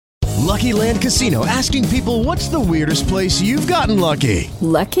Lucky Land Casino, asking people, what's the weirdest place you've gotten lucky?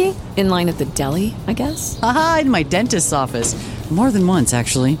 Lucky? In line at the deli, I guess? Aha, in my dentist's office. More than once,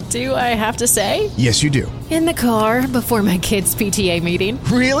 actually. Do I have to say? Yes, you do. In the car before my kids' PTA meeting.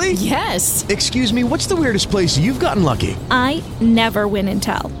 Really? Yes. Excuse me, what's the weirdest place you've gotten lucky? I never win and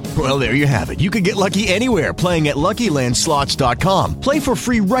tell. Well, there you have it. You can get lucky anywhere, playing at LuckyLandSlots.com. Play for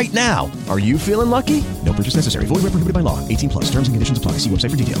free right now. Are you feeling lucky? No purchase necessary. Void where prohibited by law. 18+. Terms and conditions apply. See website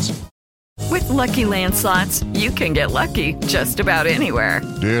for details. With Lucky Land Slots, you can get lucky just about anywhere.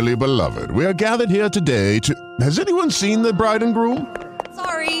 Dearly beloved, we are gathered here today to... Has anyone seen the bride and groom?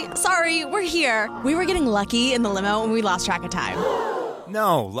 Sorry, we're here. We were getting lucky in the limo and we lost track of time.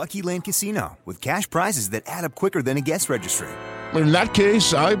 No, Lucky Land Casino, with cash prizes that add up quicker than a guest registry. In that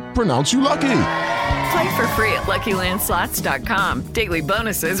case, I pronounce you lucky. Play for free at LuckyLandSlots.com. Daily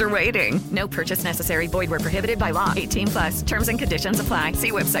bonuses are waiting. No purchase necessary. Void where prohibited by law. 18+. Terms and conditions apply.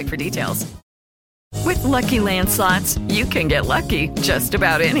 See website for details. With Lucky Land Slots, you can get lucky just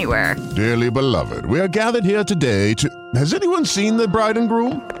about anywhere. Dearly beloved, we are gathered here today to... Has anyone seen the bride and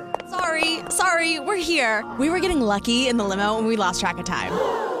groom? Sorry, we're here. We were getting lucky in the limo and we lost track of time.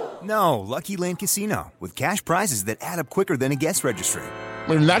 No, Lucky Land Casino, with cash prizes that add up quicker than a guest registry.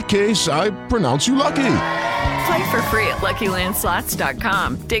 In that case, I pronounce you lucky. Play for free at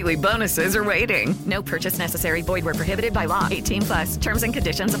LuckyLandSlots.com. Daily bonuses are waiting. No purchase necessary. Void where prohibited by law. 18+. Terms and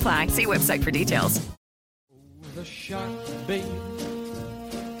conditions apply. See website for details. The shark, babe,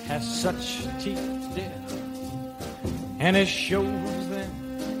 has such teeth, dear, and it shows them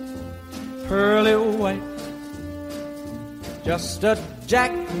pearly white. Just a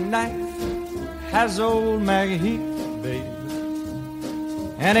jackknife has old Maggie Heath, babe,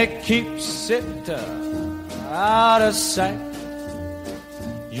 and it keeps it out of sight.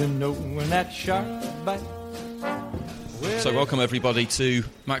 You know when that shark bites. So welcome everybody to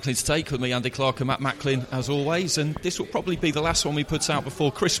Macklin's Take with me, Andy Clark, and Matt Macklin as always, and this will probably be the last one we put out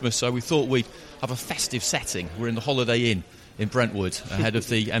before Christmas, so we thought we'd have a festive setting. We're in the Holiday Inn in Brentwood ahead of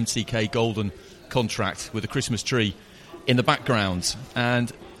the MTK Golden contract with a Christmas tree in the background,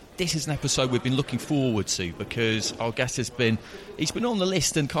 and this is an episode we've been looking forward to because our guest he's been on the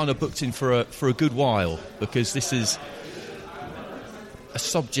list and kind of booked in for a good while, because this is a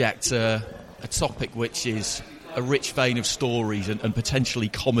subject, a topic which is a rich vein of stories and potentially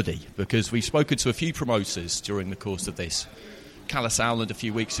comedy, because we've spoken to a few promoters during the course of this. Callis Howland a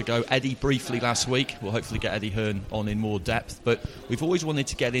few weeks ago, Eddie briefly last week. We'll hopefully get Eddie Hearn on in more depth, but we've always wanted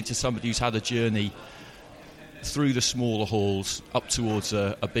to get into somebody who's had a journey through the smaller halls up towards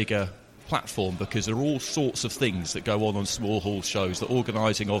a bigger platform, because there are all sorts of things that go on small hall shows, the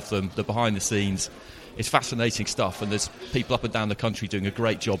organising of them, the behind the scenes. It's fascinating stuff, and there's people up and down the country doing a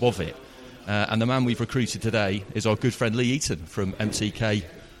great job of it. And the man we've recruited today is our good friend Lee Eaton from MTK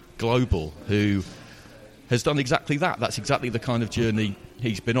Global, who has done exactly that. That's exactly the kind of journey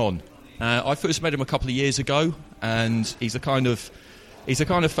he's been on. I first met him a couple of years ago, and he's the kind of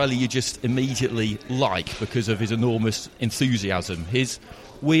fella you just immediately like because of his enormous enthusiasm.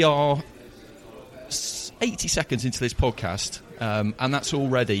 We are 80 seconds into this podcast, and that's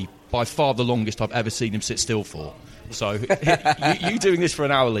already by far the longest I've ever seen him sit still for. So you doing this for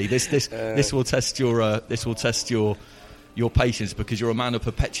an hour, Lee, this will test your patience, because you're a man of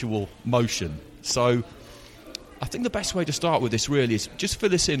perpetual motion. So I think the best way to start with this really is just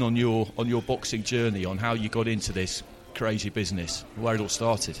fill us in on your boxing journey, on how you got into this crazy business, where it all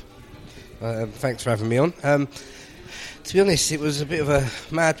started. Thanks for having me on. To be honest, it was a bit of a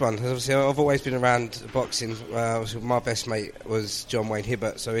mad one. Obviously, I've always been around boxing. My best mate was John Wayne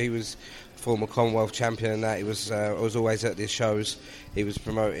Hibbert, so he was former Commonwealth champion and that. I was always at these shows. He was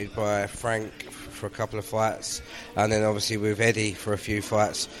promoted by Frank for a couple of fights, and then obviously with Eddie for a few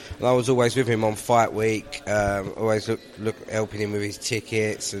fights. And I was always with him on fight week, always helping him with his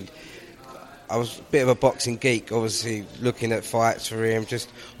tickets, and I was a bit of a boxing geek, obviously looking at fights for him, just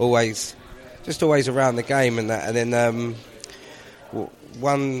always around the game and that. And then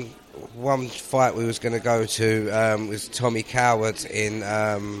one fight we was going to go to was Tommy Coward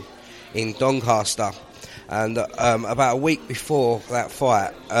in Doncaster, and about a week before that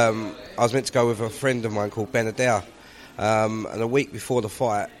fight, I was meant to go with a friend of mine called Ben Adair, and a week before the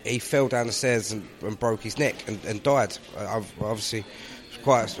fight he fell down the stairs and broke his neck and died. Obviously,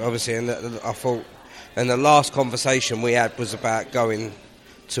 and I thought, and the last conversation we had was about going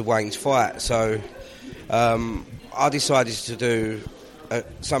to Wayne's fight, so I decided to do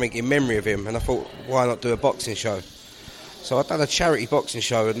something in memory of him, and I thought, why not do a boxing show? So I'd done a charity boxing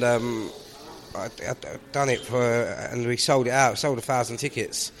show, and I'd done it and we sold it out, sold 1,000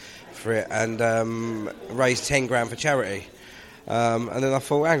 tickets for it, and raised 10 grand for charity. And then I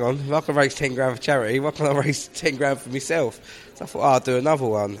thought, hang on, if I can raise 10 grand for charity, why can't I raise 10 grand for myself? So I thought, I'll do another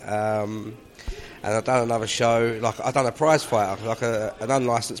one. And I've done another show, like I've done a prize fighter, like an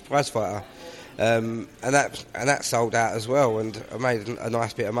unlicensed prize fighter. And that sold out as well, and I made a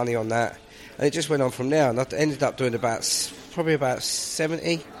nice bit of money on that. And it just went on from there, and I ended up doing probably about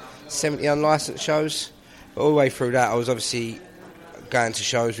 70 unlicensed shows. But all the way through that, I was obviously going to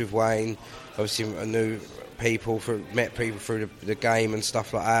shows with Wayne. Obviously, I knew people, met people through the game and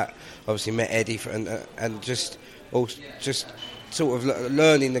stuff like that. Obviously, met Eddie and just sort of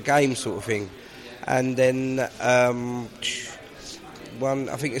learning the game sort of thing. And then I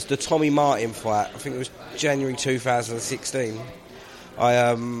think it's the Tommy Martin fight. I think it was January 2016.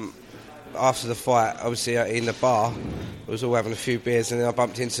 After the fight, obviously in the bar, I was all having a few beers, and then I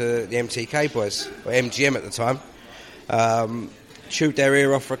bumped into the MTK boys, or MGM at the time. Chewed their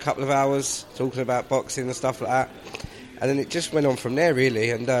ear off for a couple of hours, talking about boxing and stuff like that. And then it just went on from there, really,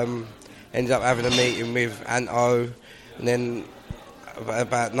 and ended up having a meeting with Anto, and then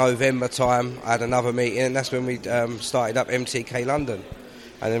about November time, I had another meeting, and that's when we started up MTK London.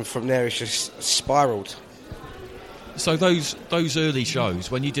 And then from there, it's just spiralled. So those early shows,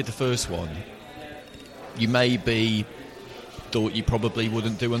 when you did the first one, you maybe thought you probably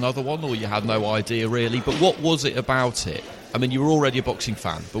wouldn't do another one, or you had no idea really. But what was it about it? I mean, you were already a boxing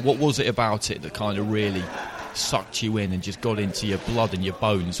fan, but what was it about it that kind of really sucked you in and just got into your blood and your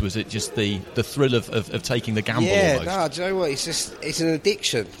bones? Was it just the thrill of taking the gamble? Yeah, almost? no, do you know what? It's an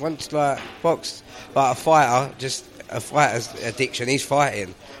addiction. Once like a fighter's addiction is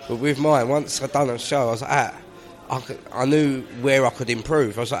fighting. But with mine, once I'd done a show, I was like, I knew where I could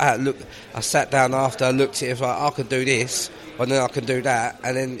improve. I was like, look, I sat down after, I looked at it, I was like, I could do this, and then I can do that,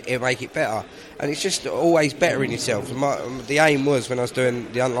 and then it'll make it better. And it's just always bettering yourself. And the aim was, when I was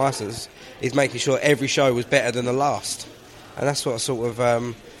doing the unlicensed, is making sure every show was better than the last. And that's what I sort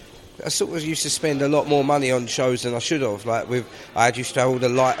of used to spend a lot more money on shows than I should have. Like I used to have all the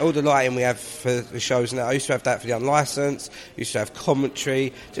lighting we have for the shows, and I used to have that for the unlicensed. Used to have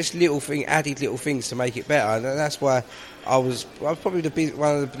commentary, just added little things to make it better. And that's why I was probably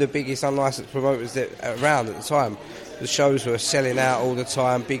one of the biggest unlicensed promoters around at the time. The shows were selling out all the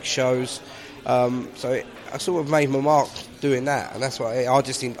time, big shows. So I sort of made my mark doing that, and that's why I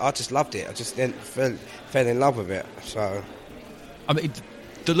just loved it. I just fell in love with it. So, I mean,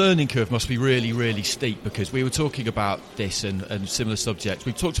 the learning curve must be really, really steep, because we were talking about this and similar subjects.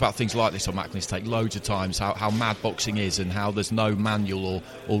 We've talked about things like this on Macklin's Take loads of times, how mad boxing is and how there's no manual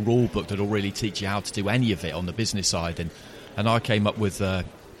or rule book that'll really teach you how to do any of it on the business side. And I came up with a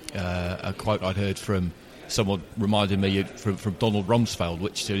quote I'd heard from someone, reminded me from Donald Rumsfeld,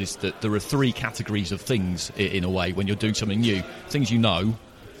 which is that there are three categories of things in a way when you're doing something new. Things you know,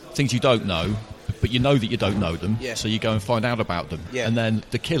 things you don't know, but you know that you don't know them, so you go and find out about them. And then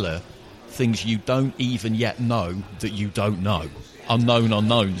the killer, things you don't even yet know that you don't know. Unknown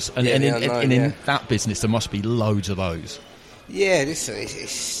unknowns. And in that business there must be loads of those. Yeah,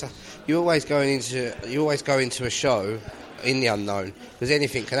 listen, you always go into a show in the unknown, because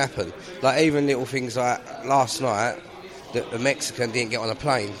anything can happen. Like even little things like last night, the Mexican didn't get on a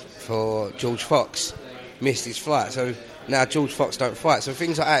plane for George Fox, missed his flight, so now George Fox don't fight. So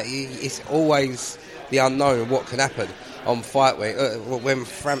things like that, it's always the unknown of what can happen on fight week. When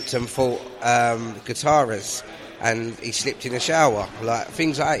Frampton fought Gutierrez and he slipped in the shower, like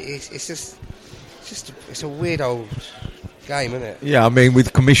things like that, it's a weird old game, isn't it? Yeah, I mean,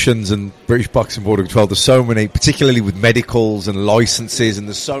 with commissions and British Boxing Board of Control, there's so many, particularly with medicals and licences, and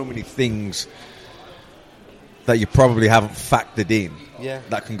there's so many things that you probably haven't factored in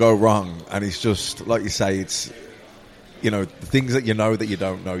that can go wrong. And it's just, like you say, it's, the things that you know that you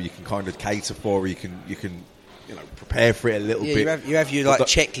don't know, you can kind of cater for, you can prepare for it a little bit. You have your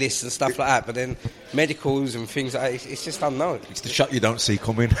checklists and stuff like that, but then medicals and things like that, it's just unknown. It's the shot you don't see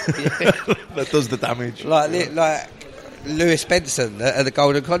coming that does the damage. Like Lewis Benson at the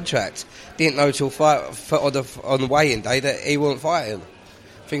Golden Contract didn't know till on the weigh-in day that he wasn't fighting.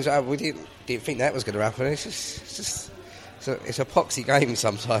 Things like that, we didn't think that was going to happen. It's a poxy game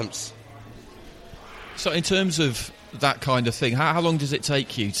sometimes. So in terms of that kind of thing, how long does it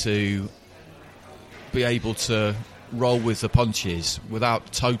take you to be able to roll with the punches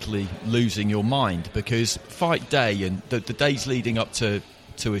without totally losing your mind? Because fight day and the days leading up to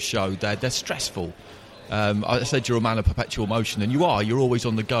a show, they're stressful. I said you're a man of perpetual motion, and you're always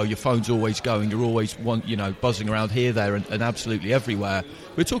on the go. Your phone's always going. You're always buzzing around here, there, and absolutely everywhere.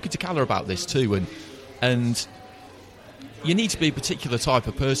 We were talking to Calla about this too, and you need to be a particular type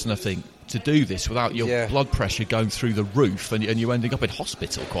of person, I think, to do this without your blood pressure going through the roof and you ending up in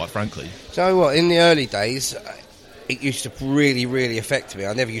hospital, quite frankly. So what? In the early days, it used to really, really affect me.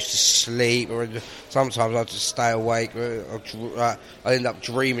 I never used to sleep, or sometimes I'd just stay awake. I end up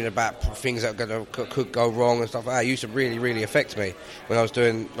dreaming about things that could go wrong and stuff like that. It used to really, really affect me when I was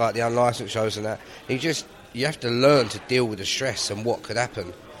doing like the unlicensed shows and that. You have to learn to deal with the stress and what could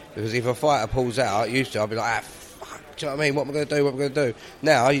happen. Because if a fighter pulls out, I'd be like, fuck, do you know what I mean? What am I going to do?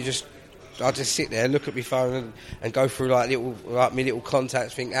 Now, I just sit there, look at my phone and go through my little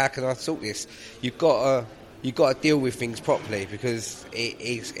contacts, think, how can I sort this? You've got to deal with things properly because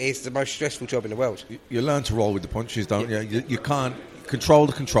it's the most stressful job in the world. You learn to roll with the punches, don't you? You can't control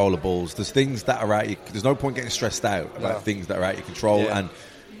the controllables. There's things that are there's no point getting stressed out about things that are out of your control, and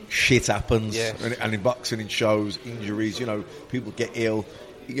shit happens. Yeah. And in boxing, in shows, injuries, people get ill.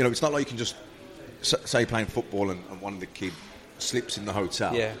 It's not like you can just say playing football and one of the kids slips in the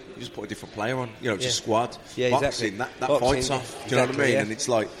hotel. Yeah. You just put a different player on. It's a squad. Yeah, boxing, exactly. That fights off. Do you know what I mean? Yeah. And it's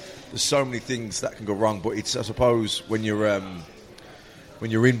like there's so many things that can go wrong. But it's, I suppose, when you're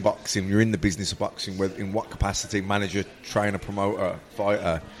in boxing, you're in the business of boxing, in what capacity, manager, trainer, promoter,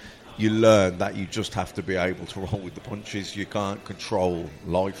 fighter, you learn that you just have to be able to roll with the punches. You can't control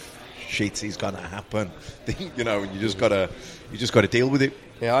life. Shit is going to happen. And you just got to deal with it.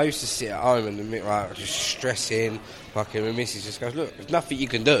 Yeah, I used to sit at home and just stressing. Fucking my missus just goes, look, there's nothing you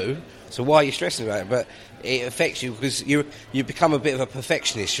can do, so why are you stressing about it? But it affects you because you become a bit of a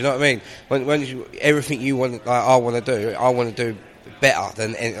perfectionist. You know what I mean? When everything you want, I want to do better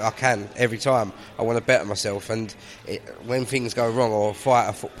than I can every time. I want to better myself, and when things go wrong or a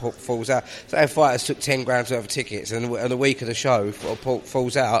fighter falls out, say a fighter's took 10 grand worth of tickets, and a week of the show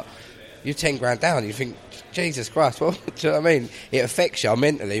falls out, you're 10 grand down. You think, Jesus Christ, well, do you know what I mean? It affects you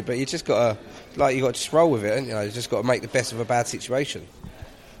mentally, but you just got to just roll with it, and you just got to make the best of a bad situation.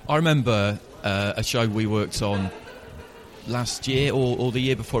 I remember a show we worked on last year or the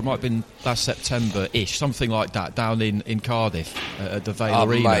year before. It might have been last September-ish, something like that, down in Cardiff at the Vale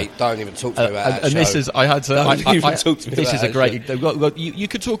Arena. Mate, don't even talk to me about that and show. This is, I had to... Don't even talk to me this about is that a great... You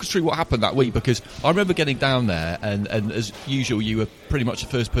could talk us through what happened that week, because I remember getting down there, and as usual, you were pretty much the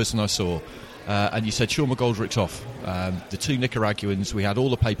first person I saw. And you said Sean McGoldrick's off. The two Nicaraguans we had all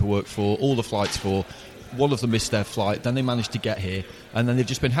the paperwork for, all the flights for. One of them missed their flight. Then they managed to get here, and then they've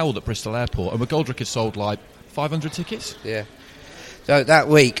just been held at Bristol Airport. And McGoldrick had sold like 500 tickets. Yeah. So that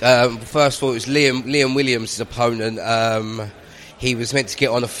week, first of all, it was Liam Williams' opponent. He was meant to get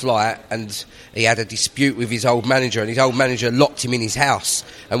on a flight, and he had a dispute with his old manager, and his old manager locked him in his house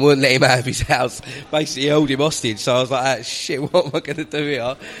and wouldn't let him out of his house. Basically held him hostage. So I was like, shit, what am I going to do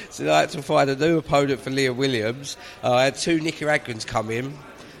here? So I had to find a new opponent for Liam Williams. I had two Nicaraguans come in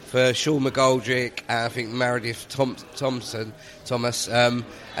for Sean McGoldrick and I think Meredith Thomas, and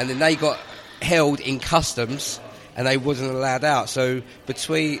then they got held in customs and they wasn't allowed out. So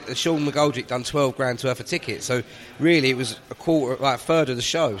between Sean McGoldrick done 12 grand worth of tickets. So really it was a third of the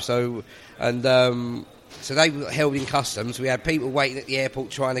show. So they were held in customs. We had people waiting at the airport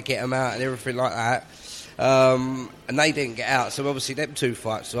trying to get them out and everything like that. And they didn't get out. So obviously them two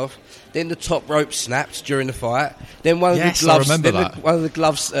fights off. Then the top rope snapped during the fight. Then one of the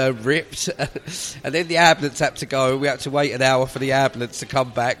gloves ripped. And then the ambulance had to go. We had to wait an hour for the ambulance to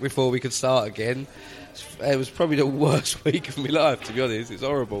come back before we could start again. It was probably the worst week of my life, to be honest. It's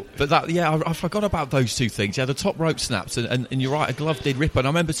horrible. But I forgot about those two things. Yeah, the top rope snaps, and you're right, a glove did rip. And I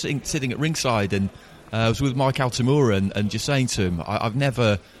remember sitting at ringside, and I was with Mike Altamura, and just saying to him, I've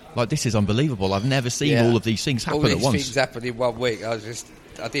never, this is unbelievable. I've never seen all of these things happen at once. All these things happened in 1 week.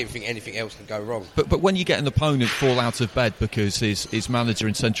 I didn't think anything else could go wrong. But when you get an opponent fall out of bed because his manager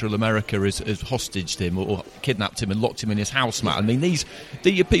in Central America has hostaged him or kidnapped him and locked him in his house, Matt. I mean, these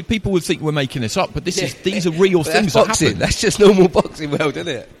people would think we're making this up, but these are real things that happen. That's just normal boxing world, isn't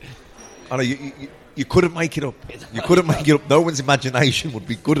it? I know you couldn't make it up. You couldn't make it up. No one's imagination would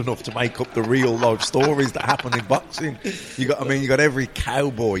be good enough to make up the real life stories that happen in boxing. You got every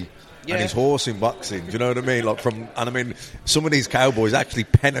cowboy. Yeah. And his horse in boxing, do you know what I mean? Some of these cowboys actually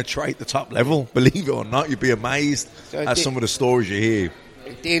penetrate the top level. Believe it or not, you'd be amazed at some of the stories you hear.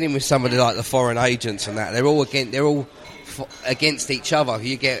 Dealing with somebody like the foreign agents and that, they're all against each other.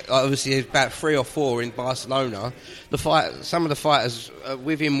 You get obviously there's about 3 or 4 in Barcelona. Some of the fighters are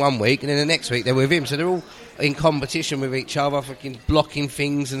with him 1 week, and then the next week they're with him. So they're all in competition with each other, fucking blocking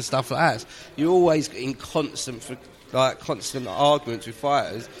things and stuff like that. You're always in constant arguments with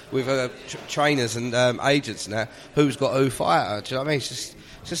fighters, with trainers and agents now, who's got who fighter. Do you know what I mean? It's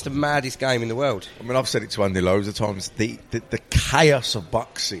just the maddest game in the world. I mean, I've said it to Andy loads of times, the chaos of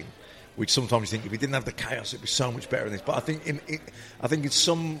boxing, which sometimes you think if we didn't have the chaos it'd be so much better than this. But I think in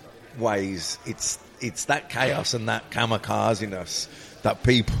some ways it's that chaos and that kamikaze-ness that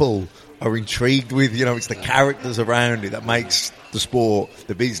people are intrigued with. It's the characters around it that makes the sport,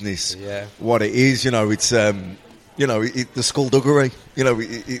 the business, what it is. It's the skullduggery.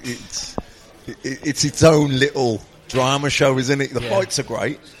 It's its own little drama show, isn't it? The fights are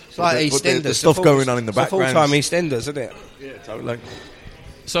great. It's like EastEnders. The stuff going on in the background. It's a full-time EastEnders, isn't it? Yeah, totally.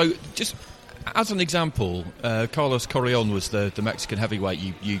 So, just as an example, Carlos Correon was the Mexican heavyweight.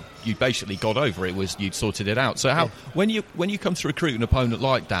 You basically got over it. You'd sorted it out. So when you come to recruit an opponent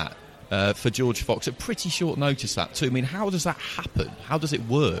like that for George Fox at pretty short notice, that too. I mean, how does that happen? How does it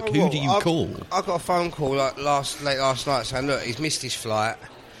work? Who do you call? I got a phone call late last night saying, look, he's missed his flight.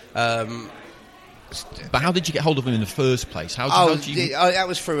 But how did you get hold of him in the first place? That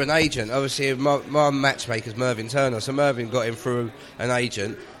was through an agent. Obviously, my matchmaker's Mervyn Turner, so Mervyn got him through an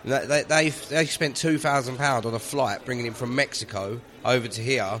agent. And they spent £2,000 on a flight bringing him from Mexico over to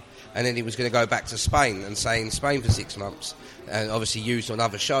here, and then he was going to go back to Spain and stay in Spain for 6 months, and obviously used on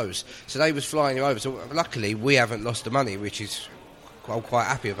other shows. So they was flying him over. So luckily, we haven't lost the money, which is I'm quite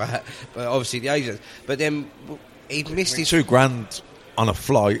happy about. But obviously, the agent. But then he missed his £2,000. On a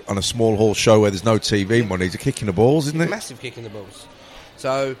flight, on a small hall show where there's no TV money, he's a kick in the balls, isn't it? Massive kick in the balls.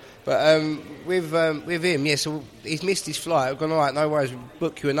 So, but with him, so he's missed his flight. I've gone, all right, no worries, we'll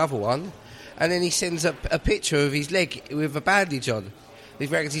book you another one. And then he sends up a picture of his leg with a bandage on. He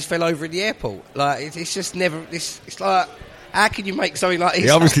reckons he's fell over in the airport. Like, it's just never... It's like, how can you make something like this? He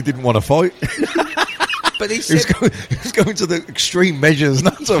obviously didn't want to fight. But he was going to the extreme measures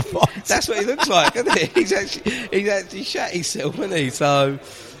not to fight. That's what he looks like, isn't he? He's actually shat himself, isn't he? So,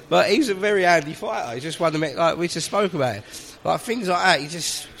 but he's a very handy fighter. He just won the like we just spoke about it. Like things like that. He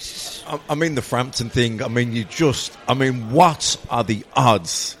just. I mean, the Frampton thing. I mean, what are the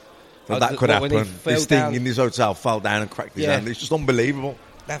odds that could happen? This thing in this hotel fell down and cracked his hand. It's just unbelievable.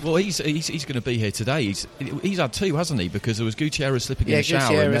 Well, he's going to be here today. He's had two, hasn't he? Because there was Gutierrez slipping in the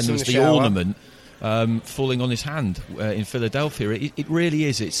shower, and then there was the ornament. Falling on his hand in Philadelphia. It really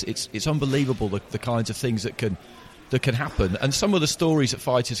is. It's unbelievable the kinds of things that can happen, and some of the stories that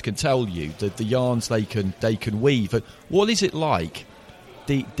fighters can tell you, the yarns they can weave. But what is it like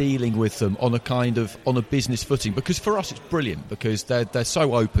dealing with them on a business footing? Because for us it's brilliant because they're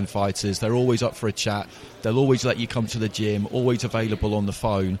so open fighters. They're always up for a chat. They'll always let you come to the gym. Always available on the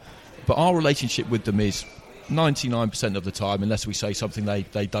phone. But our relationship with them is 99% of the time, unless we say something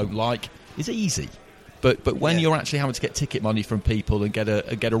they don't like, is easy. But when you're actually having to get ticket money from people and get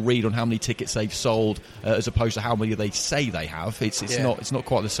a read on how many tickets they've sold as opposed to how many they say they have, it's not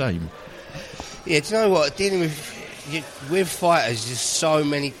quite the same. Yeah, do you know what? Dealing with fighters, there's so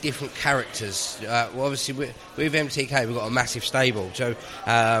many different characters. Well, obviously, with MTK, we've got a massive stable. So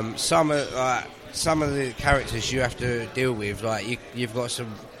some of the characters you have to deal with, like you've got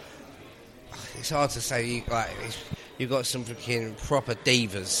some. It's hard to say. You've got some freaking proper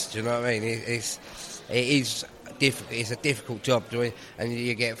divas. Do you know what I mean? It is difficult. It's a difficult job doing, and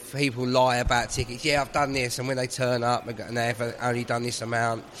you get people lie about tickets. Yeah, I've done this, and when they turn up and they've only done this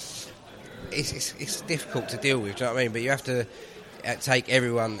amount, it's difficult to deal with. Do you know what I mean? But you have to take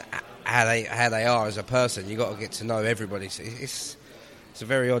everyone how they are as a person. You got to get to know everybody. It's a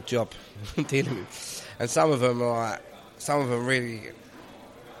very odd job dealing with, and some of them really.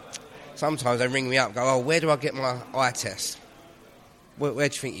 Sometimes they ring me up and go, oh, where do I get my eye test? Where do you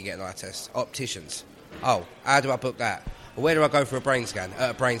think you get an eye test? Opticians. Oh, how do I book that? Or where do I go for a brain scan?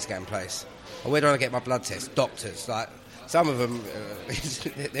 At a brain scan place. Or where do I get my blood test? Doctors. Like, some of them,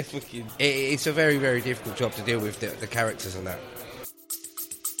 it's a very, very difficult job to deal with, the characters and that.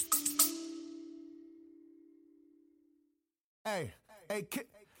 Hey,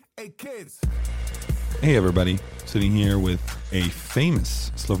 kids. Hey, everybody. Sitting here with a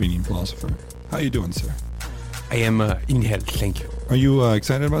famous Slovenian philosopher. How are you doing, sir? I am in hell, thank you. Are you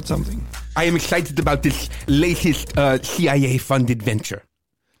excited about something? I am excited about this latest CIA-funded venture.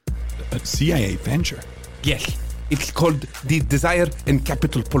 A CIA venture? Yes. It's called the Desire and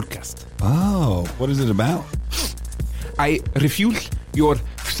Capital podcast. Oh, what is it about? I refuse your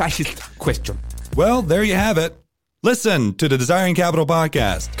fascist question. Well, there you have it. Listen to the Desiring Capital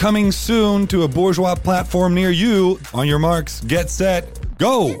podcast, coming soon to a bourgeois platform near you. On your marks, get set,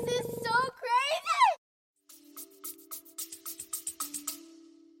 go! This is so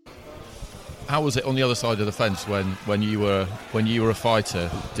crazy! How was it on the other side of the fence when you were a fighter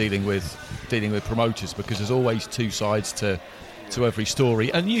dealing with promoters? Because there's always two sides to every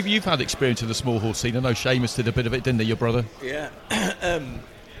story, and you've had experience in the small horse scene. I know Seamus did a bit of it, didn't he, your brother? Yeah.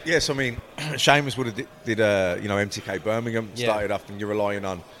 Yes, I mean, Seamus would have did MTK Birmingham, started off, and you're relying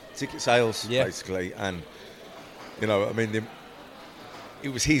on ticket sales, basically. And, I mean, it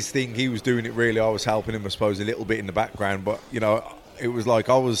was his thing. He was doing it really. I was helping him, I suppose, a little bit in the background. But, it was like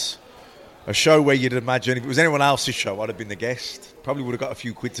I was a show where you'd imagine if it was anyone else's show, I'd have been the guest. Probably would have got a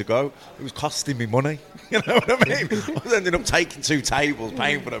few quid to go. It was costing me money. You know what I mean? I was ending up taking 2 tables,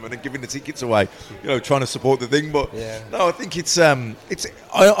 paying for them, and then giving the tickets away. You know, trying to support the thing. But no, I think it's.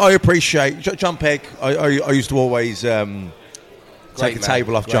 I appreciate John Pegg. I used to always take a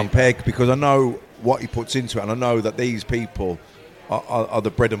table off John Pegg because I know what he puts into it, and I know that these people are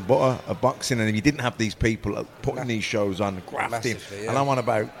the bread and butter of boxing, and if you didn't have these people putting these shows on, grafting, and I'm on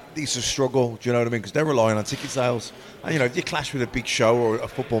about these are struggle, do you know what I mean? Because they're relying on ticket sales, and you know, if you clash with a big show or a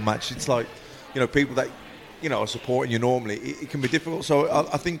football match, it's like, you know, people that, you know, are supporting you normally, it can be difficult. So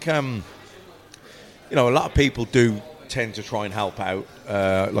I think, you know, a lot of people do tend to try and help out.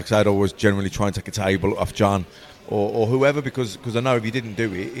 Like I said, I'd always generally try and take a table off John or whoever, because I know if you didn't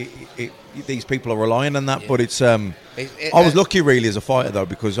do it, these people are relying on that. Yeah. But it's I was lucky really as a fighter though,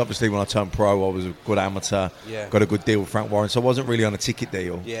 because obviously when I turned pro, I was a good amateur, got a good deal with Frank Warren, so I wasn't really on a ticket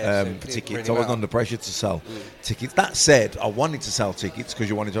deal for tickets. I wasn't under pressure to sell tickets. That said, I wanted to sell tickets because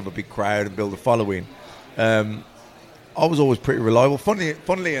you wanted to have a big crowd and build a following. I was always pretty reliable.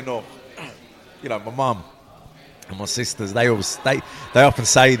 Funnily enough, you know, my mum and my sisters, they often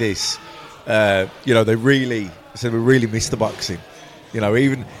say this. You know, they said we really miss the boxing. You know,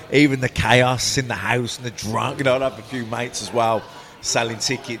 even the chaos in the house and the drunk. You know, I'd have a few mates as well selling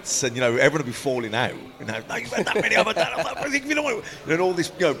tickets, and you know, everyone would be falling out. You know, no, you've had that many. And all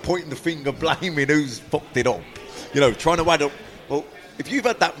this, you know, pointing the finger, blaming who's fucked it up. You know, trying to add up. Well, if you've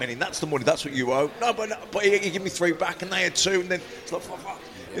had that many, that's the money. That's what you owe. No, but he give me 3 back, and they had 2, and then it's like fuck.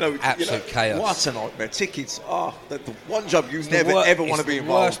 You know, absolute chaos. What a nightmare. Tickets are the one job you never ever want to be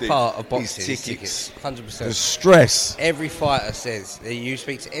involved in. The worst part of boxing is tickets. 100%. The stress. Every fighter says, you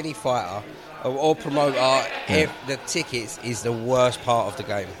speak to any fighter or promoter, the tickets is the worst part of the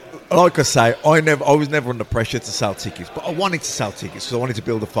game. Like I say, I was never under pressure to sell tickets, but I wanted to sell tickets because I wanted to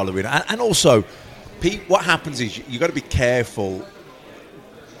build a following. And also, Pete, what happens is you got to be careful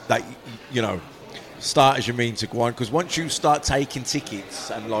that, you know, start as you mean to go on, because once you start taking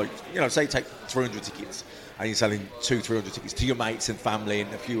tickets and, like, you know, say take 300 tickets and you're selling 200-300 tickets to your mates and family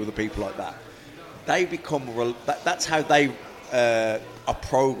and a few other people like that, they become that's how they are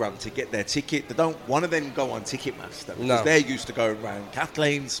programmed to get their ticket. They don't want to then go on Ticketmaster because they're used to going around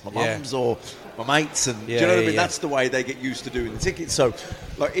Kathleen's, my mum's or my mates, and do you know what I mean? That's the way they get used to doing the tickets. So,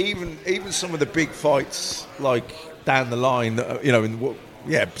 like, even some of the big fights, like down the line, you know,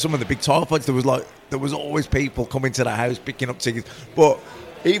 some of the big title fights, there was always people coming to the house picking up tickets. But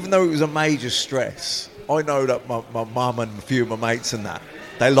even though it was a major stress, I know that my mum and a few of my mates and that,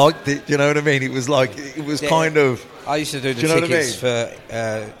 they liked it. You know what I mean? It was like, it was kind of. I used to do the tickets for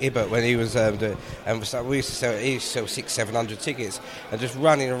Ibbott when he was doing, and we used to sell 600-700 tickets, and just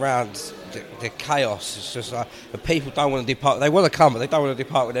running around the chaos. It's just like, the people don't want to depart. They want to come, but they don't want to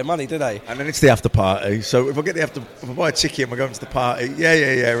depart with their money, do they? And then it's the after party. So if I buy a ticket and we're going to the party, and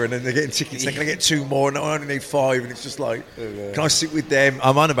then they're getting tickets, they're going to get 2 more, and I only need 5, and it's just like, can I sit with them?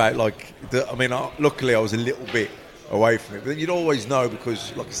 I'm on about luckily I was a little bit away from it, but then you'd always know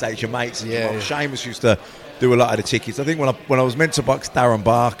because, like I say, it's your mates and your mum. Seamus used to do a lot of the tickets. I think when I was meant to box Darren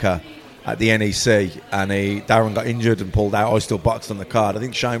Barker at the NEC and Darren got injured and pulled out, I still boxed on the card. I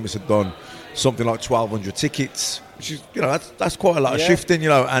think Seamus had done something like 1,200 tickets, which is, you know, that's quite a lot of shifting, you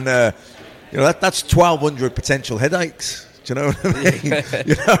know, and you know, that's 1,200 potential headaches. Do you know what I mean?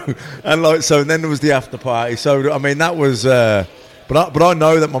 You know, and like, so then there was the after party. So I mean, that was. But I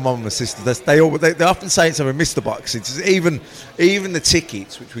know that my mum and my sisters, they often say something, Mr. Boxing. Even the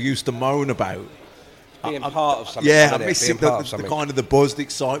tickets, which we used to moan about. Being part of something. Yeah, I miss it, the kind of the buzz, the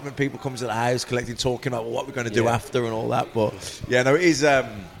excitement, people come to the house, collecting, talking about what we're going to do after and all that. But yeah, no, it is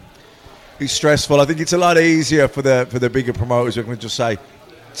it's stressful. I think it's a lot easier for the bigger promoters. We can just say,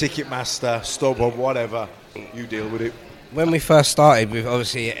 Ticketmaster, StubHub, whatever, you deal with it. When we first started with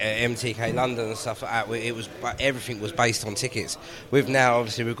obviously MTK London and stuff like that, everything was based on tickets. We've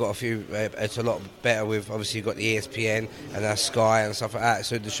got a few. It's a lot better. You've got the ESPN and our Sky and stuff like that.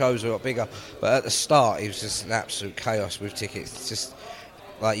 So the shows are a lot bigger. But at the start, it was just an absolute chaos with tickets. It's just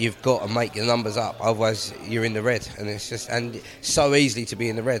like you've got to make your numbers up, otherwise you're in the red. And it's so easy to be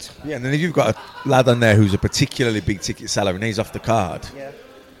in the red. Yeah, and then if you've got a lad on there who's a particularly big ticket seller and he's off the card. Yeah.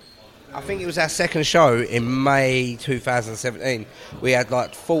 I think it was our second show in May 2017. We had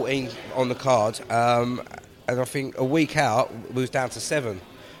like 14 on the card, and I think a week out we was down to 7.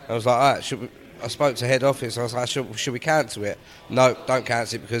 I was like, all right, I spoke to head office. I was like, should we cancel it? No, don't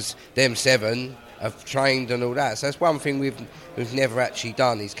cancel it because them 7 have trained and all that. So that's one thing we've never actually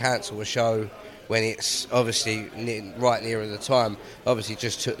done is cancel a show when it's obviously right near the time. Obviously,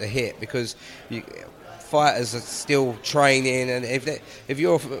 just took the hit because fighters are still training, and if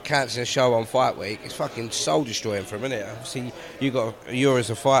you're cancelling a show on fight week, it's fucking soul destroying for a minute. Obviously, you're as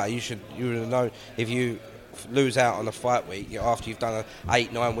a fighter, you would have known if you lose out on a fight week after you've done an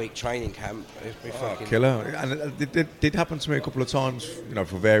 8-9 week training camp, it'd be fucking killer. And it did happen to me a couple of times,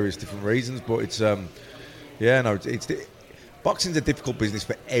 for various different reasons. But it's boxing's a difficult business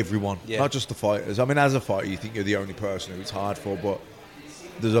for everyone, not just the fighters. I mean, as a fighter, you think you're the only person who it's hard for, but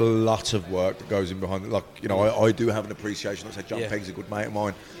there's a lot of work that goes in behind it. Like, I do have an appreciation. I say John Pegg's a good mate of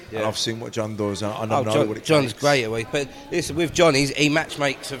mine, and I've seen what John does, and I know what it John's takes. great at it. But listen, with John, he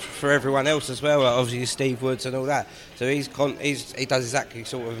matchmakes for everyone else as well. Obviously, Steve Woods and all that. So he does exactly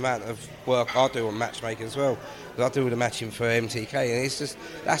sort of amount of work I do on matchmaking as well. Because I do all the matching for MTK, and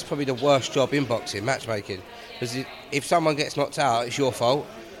that's probably the worst job in boxing, matchmaking. Because if someone gets knocked out, it's your fault.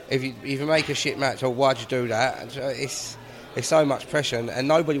 If you make a shit match, why'd you do that? It's so much pressure, and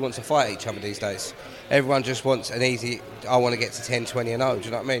nobody wants to fight each other these days. Everyone just wants an easy, I want to get to 10, 20 and 0, do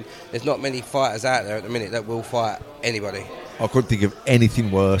you know what I mean? There's not many fighters out there at the minute that will fight anybody. I couldn't think of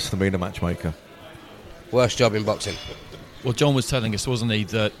anything worse than being a matchmaker. Worst job in boxing. Well, John was telling us, wasn't he,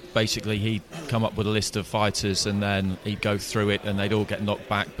 that basically he'd come up with a list of fighters and then he'd go through it and they'd all get knocked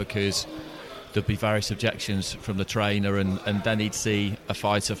back because there'd be various objections from the trainer, and then he'd see a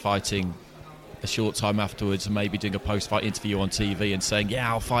fighter fighting a short time afterwards and maybe doing a post-fight interview on TV and saying,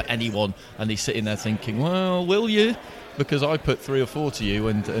 I'll fight anyone, and he's sitting there thinking, well, will you? Because I put 3 or 4 to you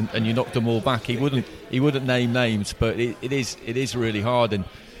and you knocked them all back. He wouldn't name names, but it is really hard. And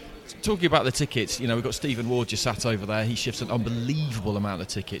talking about the tickets, we've got Stephen Ward just sat over there. He shifts an unbelievable amount of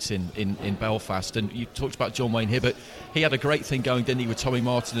tickets in Belfast. And you talked about John Wayne Hibbert. He had a great thing going, didn't he, with Tommy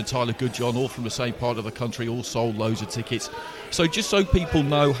Martin and Tyler Goodjohn, all from the same part of the country, all sold loads of tickets. So just so people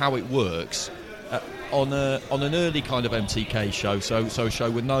know how it works, on an early kind of MTK show, so a show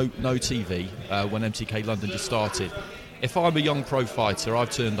with no TV, when MTK London just started. If I'm a young pro fighter, I've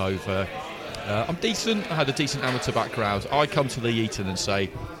turned over, I'm decent, I had a decent amateur background, I come to Lee Eaton and say,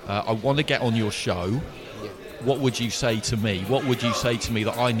 I want to get on your show. What would you say to me? What would you say to me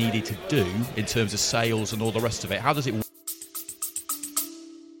that I needed to do in terms of sales and all the rest of it? How does it work?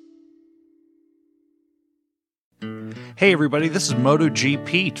 Hey everybody, this is MotoG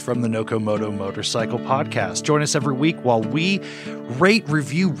Pete from the Nokomoto Motorcycle Podcast. Join us every week while we rate,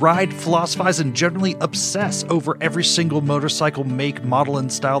 review, ride, philosophize, and generally obsess over every single motorcycle make, model,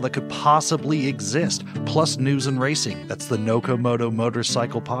 and style that could possibly exist, plus news and racing. That's the Nokomoto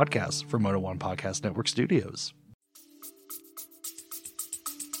Motorcycle Podcast from Moto One Podcast Network Studios.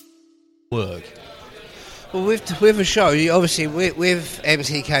 Work. Well, with a show, obviously with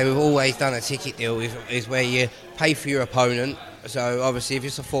MTK, we've always done a ticket deal is where you pay for your opponent. So obviously, if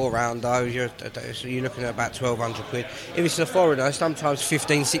it's a 4-rounder, you're looking at about 1,200 quid. If it's a foreigner, sometimes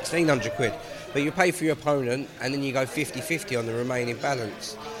 1,100 quid. But you pay for your opponent, and then you go 50-50 on the remaining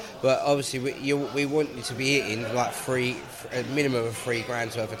balance. But obviously, we want you to be hitting like a minimum of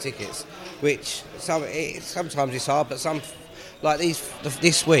 $3,000 worth of tickets, which sometimes it's hard, but like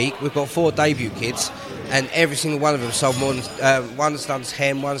this week, we've got 4 debut kids, and every single one of them sold more than one's done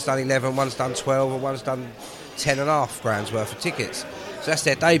 10, one's done 11, one's done 12, and one's done $10.5 worth of tickets. So that's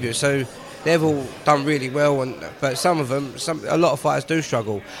their debut. So they've all done really well, but some of them, a lot of fighters do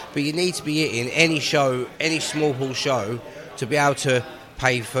struggle. But you need to be hitting any show, any small hall show, to be able to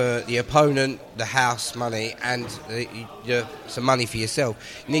pay for the opponent, the house money, and some money for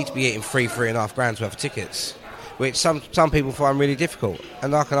yourself. You need to be hitting $3,500 worth of tickets, which some people find really difficult,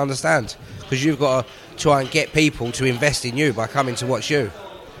 and I can understand, because you've got to try and get people to invest in you by coming to watch you.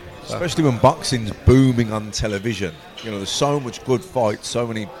 Especially when boxing's booming on television. There's so much good fights, so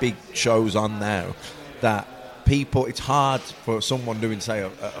many big shows on now, that people, it's hard for someone doing, say, a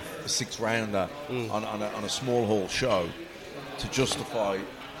 6-rounder on a small hall show to justify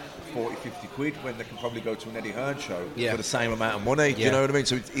 40, 50 quid when they can probably go to an Eddie Hearn show for the same amount of money. You know what I mean?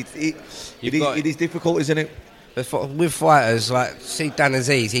 So it is difficult, isn't it? With fighters, like, see Dan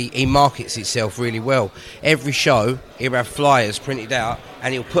Aziz, he markets himself really well. Every show, he'll have flyers printed out,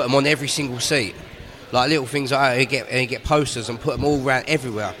 and he'll put them on every single seat. Like little things like that, he'll get posters and put them all around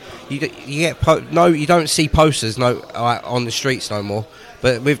everywhere. You don't see posters on the streets no more.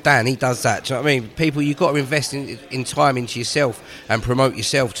 But with Dan, he does that. Do you know what I mean? People, you've got to invest in time into yourself and promote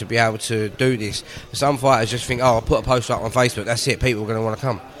yourself to be able to do this. Some fighters just think, I'll put a poster up on Facebook, that's it, people are going to want to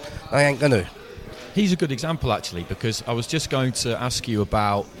come. They ain't going to. He's a good example, actually, because I was just going to ask you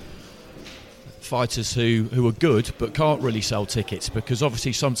about fighters who are good but can't really sell tickets, because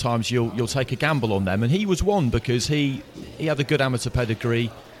obviously sometimes you'll take a gamble on them, and he was one because he had a good amateur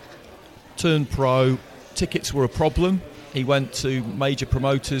pedigree, turned pro, tickets were a problem. He went to major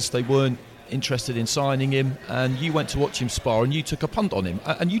promoters, they weren't interested in signing him, and you went to watch him spar, and you took a punt on him,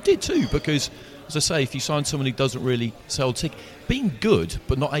 and you did too, because, as I say, if you sign someone who doesn't really sell tickets, being good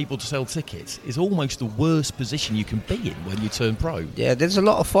but not able to sell tickets is almost the worst position you can be in when you turn pro. Yeah, there's a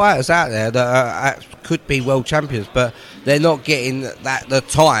lot of fighters out there that could be world champions, but they're not getting the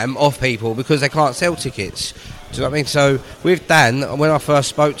time off people because they can't sell tickets. Do you know what I mean? So with Dan, when I first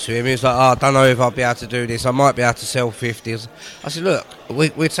spoke to him, he was like, I don't know if I'll be able to do this. I might be able to sell 50s. I said, look,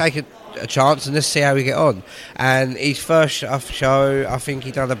 we'll take a chance and let's see how we get on. And his first show, I think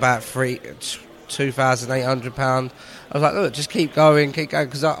he done about £2,800. I was like, look, just keep going,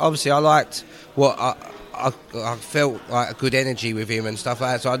 because obviously I liked what I felt like a good energy with him and stuff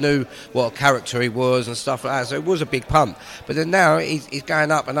like that, so I knew what character he was and stuff like that, so it was a big pump. But then now he's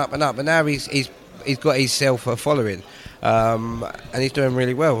going up and up and up, and now he's got himself a following, and he's doing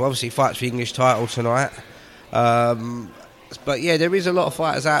really well. Obviously he fights for the English title tonight, but yeah, there is a lot of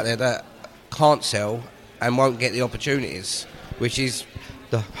fighters out there that can't sell and won't get the opportunities, which is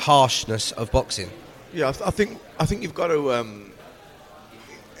the harshness of boxing. Yeah, I think you've got to.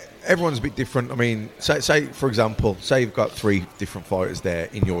 Everyone's a bit different. I mean, say for example, say you've got 3 different fighters there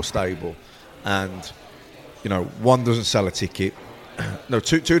in your stable, and one doesn't sell a ticket. No,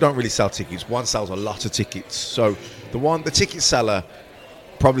 two don't really sell tickets. One sells a lot of tickets. So the ticket seller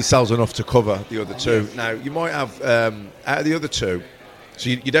probably sells enough to cover the other 2. Yes. Now you might have out of the other 2, so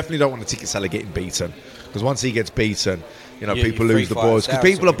you definitely don't want a ticket seller getting beaten, because once he gets beaten, people lose the buzz, because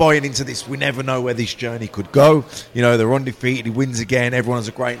people are buying into this. We never know where this journey could go. They're undefeated. He wins again. Everyone has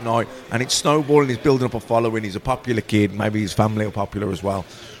a great night, and it's snowballing. He's building up a following. He's a popular kid. Maybe his family are popular as well,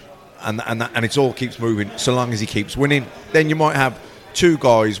 and it all keeps moving so long as he keeps winning. Then you might have 2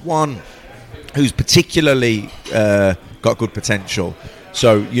 guys. One who's particularly got good potential.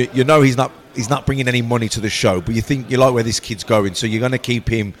 So he's not bringing any money to the show, but you like where this kid's going, so you're going to keep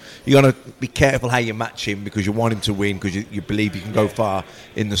him. You're going to be careful how you match him, because you want him to win, because you believe you can go far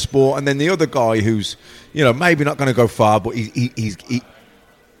in the sport. And then the other guy who's maybe not going to go far, but he's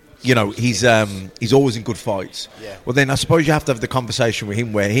always in good fights. Yeah. Well, then I suppose you have to have the conversation with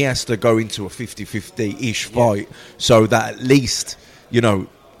him where he has to go into a 50-50-ish fight, so that at least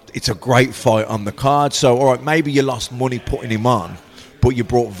it's a great fight on the card. So all right, maybe you lost money putting him on, but you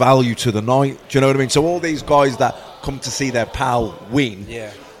brought value to the night. Do you know what I mean? So all these guys that come to see their pal win,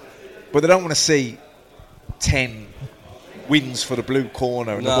 but they don't want to see 10 wins for the blue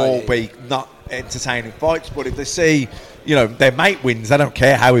corner and all be not entertaining fights. But if they see, their mate wins, they don't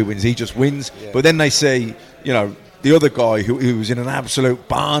care how he wins, he just wins. Yeah. But then they see, the other guy who was in an absolute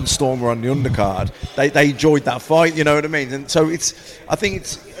barnstormer on the undercard, they enjoyed that fight, you know what I mean? And so I think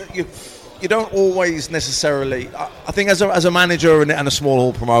it's... You don't always necessarily. I think as a manager and a small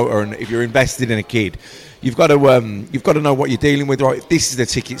hall promoter, and if you're invested in a kid, you've got to know what you're dealing with. Right, this is the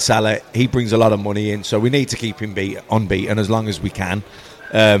ticket seller. He brings a lot of money in, so we need to keep him unbeaten as long as we can.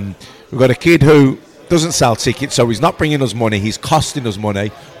 We've got a kid who doesn't sell tickets, so he's not bringing us money. He's costing us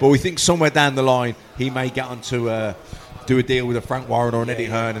money, but we think somewhere down the line he may get onto do a deal with a Frank Warren or an Eddie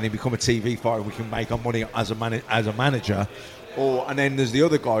Hearn, and he become a TV fighter. And we can make our money as a manager. And then there's the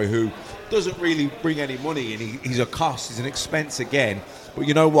other guy who doesn't really bring any money in. He's a cost, he's an expense again. But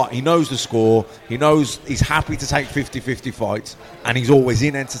you know what? He knows the score. He knows he's happy to take 50-50 fights, and he's always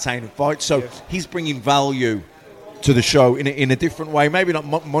in entertaining fights. So he's bringing value to the show in a different way. Maybe not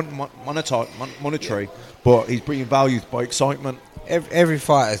monetary, but he's bringing value by excitement. Every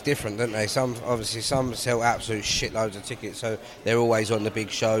fighter is different, don't they? Some sell absolute shitloads of tickets, so they're always on the big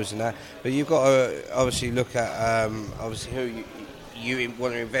shows and that. But you've got to obviously look at who you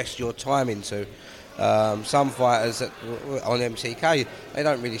want to invest your time into. Some fighters on MTK, they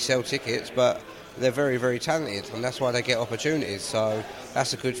don't really sell tickets, but they're very, very talented, and that's why they get opportunities. So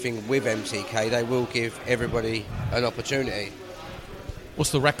that's a good thing with MTK. They will give everybody an opportunity.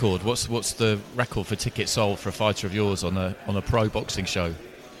 What's the record? What's the record for tickets sold for a fighter of yours on a pro boxing show?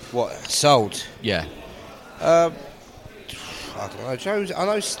 What, sold? Yeah. I don't know. I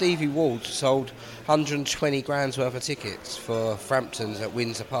know Stevie Ward sold 120 grand's worth of tickets for Framptons at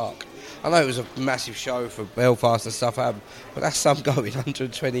Windsor Park. I know it was a massive show for Belfast and stuff, but that's some going,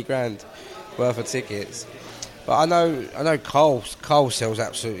 120 grand worth of tickets. But I know Cole sells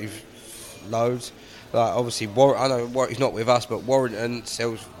absolutely loads. Like obviously, I know he's not with us, but Warrington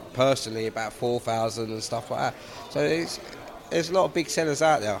sells personally about 4,000 and stuff like that. So there's a lot of big sellers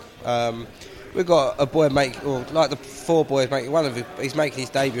out there. We've got a boy like the 4 boys making he's making his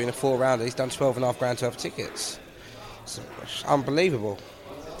debut in a 4-rounder. He's done 12.5 grand worth of tickets. It's unbelievable.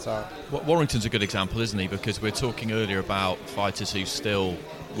 So Warrington's a good example, isn't he? Because we're talking earlier about fighters who still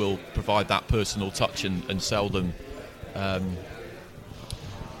will provide that personal touch and sell them.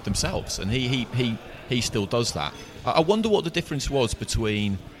 themselves, and he still does that. I wonder what the difference was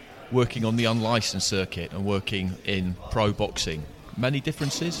between working on the unlicensed circuit and working in pro boxing. Many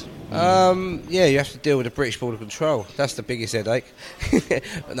differences? Yeah, you have to deal with the British Border Control. That's the biggest headache.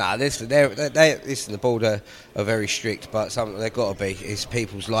 Listen, the border are very strict, but something they've got to be. It's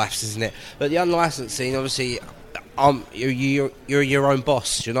people's lives, isn't it? But the unlicensed scene, obviously, you're your own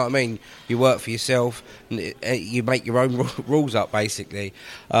boss. Do you know what I mean? You work for yourself. You make your own rules up, basically.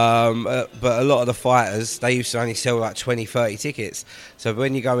 But a lot of the fighters, they used to only sell like 20, 30 tickets. So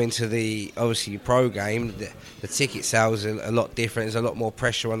when you go into the, obviously, pro game, the ticket sales are a lot different. There's a lot more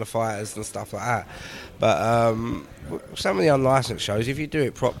pressure on the fighters and stuff like that. But some of the unlicensed shows, if you do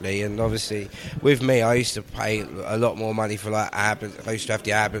it properly, and obviously with me, I used to pay a lot more money for like I used to have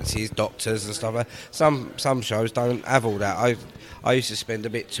the ambulances, doctors and stuff like that. Some shows don't have all that. I used to spend a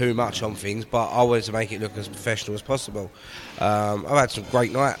bit too much on things, but I wanted to make it look as professional as possible. I've had some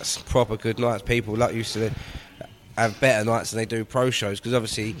great nights, proper good nights. People used to have better nights than they do pro shows, because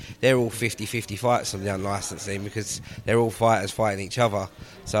obviously they're all 50-50 fights on the unlicensed scene, because they're all fighters fighting each other.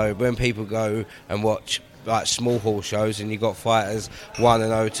 So when people go and watch like small hall shows and you've got fighters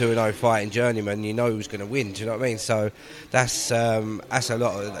 1-0, 2-0 fighting journeyman, you know who's going to win. Do you know what I mean? So that's a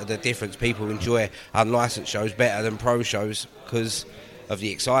lot of the difference. People enjoy unlicensed shows better than pro shows because of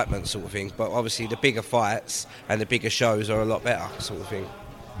the excitement, sort of thing. But obviously the bigger fights and the bigger shows are a lot better, sort of thing.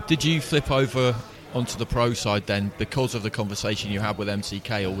 Did you flip over onto the pro side then because of the conversation you had with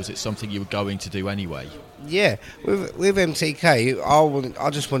MTK, or was it something you were going to do anyway? Yeah, with MTK, I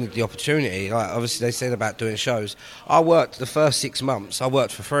just wanted the opportunity. Like obviously they said about doing shows. I worked the first 6 months. I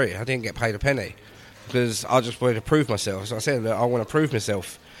worked for free. I didn't get paid a penny because I just wanted to prove myself. So I said, look, I want to prove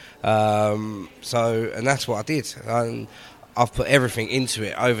myself. And that's what I did. And I've put everything into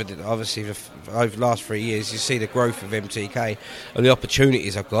it over the last 3 years. You see the growth of MTK and the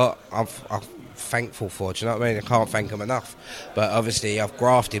opportunities I've got. I'm thankful for. Do you know what I mean? I can't thank them enough. But obviously I've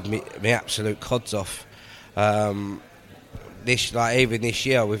grafted me absolute cods off. Even this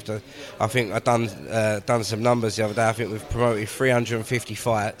year, I think I've done some numbers the other day. I think we've promoted 350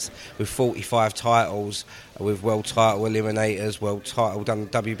 fights with 45 titles, with world title eliminators, done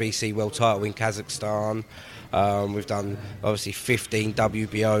WBC world title in Kazakhstan. We've done obviously 15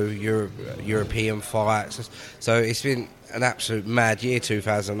 WBO European fights. So it's been an absolute mad year,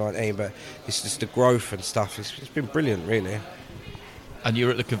 2019. But it's just the growth and stuff. It's been brilliant, really. And you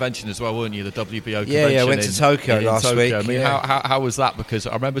were at the convention as well, weren't you? The WBO convention. Yeah, I went to Tokyo last week. I mean, how was that? Because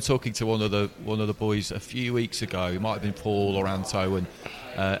I remember talking to one of the boys a few weeks ago. It might have been Paul or Anto, and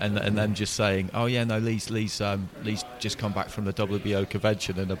them just saying, "Oh yeah, no, Lee's just come back from the WBO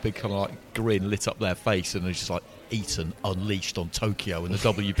convention," and a big kind of like grin lit up their face, and it's just like Eaton unleashed on Tokyo and the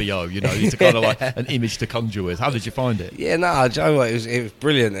WBO. You know, it's kind of like an image to conjure with. How did you find it? Yeah, no, Joe, it was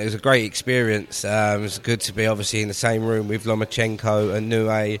brilliant. It was a great experience. It was good to be obviously in the same room with Lomachenko and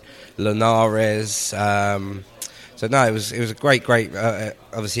Nue, Linares. So no, it was a great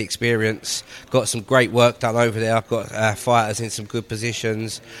obviously experience. Got some great work done over there. I've got fighters in some good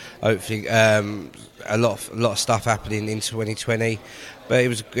positions. Hopefully, a lot of stuff happening in 2020. But it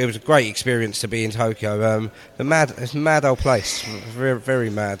was a great experience to be in Tokyo. It's a mad old place, very very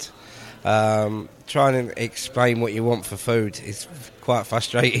mad. Trying to explain what you want for food is quite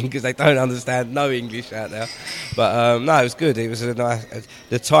frustrating because they don't understand no English out there. But no, it was good. It was a nice.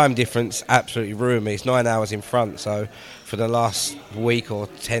 The time difference absolutely ruined me. It's 9 hours in front, so for the last week or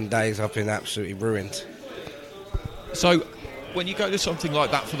 10 days, I've been absolutely ruined. So, when you go to something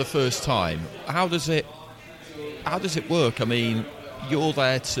like that for the first time, how does it work? I mean, you're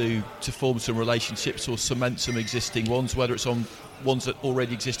there to form some relationships or cement some existing ones, whether it's on ones that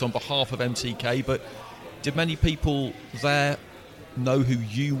already exist on behalf of MTK, but did many people there know who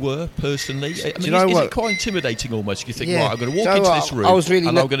you were personally? I mean, is it quite intimidating almost? You think, right, I'm going to walk into this room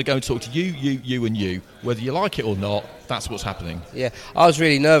and I'm going to go and talk to you and you. Whether you like it or not, that's what's happening. Yeah, I was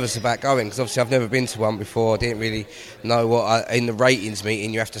really nervous about going because obviously I've never been to one before. I didn't really know in the ratings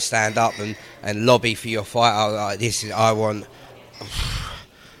meeting you have to stand up and lobby for your fight.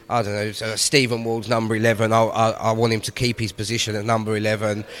 I don't know, so Stephen Ward's number 11. I want him to keep his position at number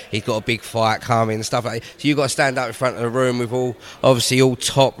 11. He's got a big fight coming and stuff like that. So you've got to stand up in front of the room with all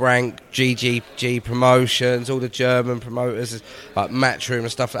top-ranked GGG promotions, all the German promoters, like Matchroom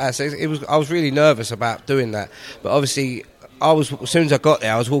and stuff like that. So I was really nervous about doing that. But obviously, as soon as I got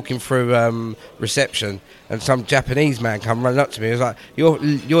there, I was walking through reception, and some Japanese man come running up to me. He was like,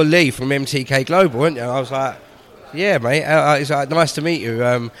 "You're Lee from MTK Global, aren't you?" And I was like, "Yeah, mate." He's like, "Nice to meet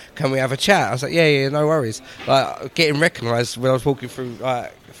you. Can we have a chat?" I was like, "Yeah, no worries." Like getting recognised when I was walking through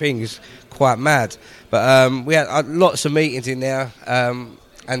things, quite mad. But we had lots of meetings in there.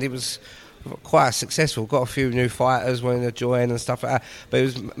 and it was quite successful. Got a few new fighters wanting to join and stuff like that. But it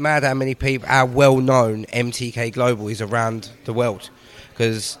was mad how many people, how well known MTK Global is around the world.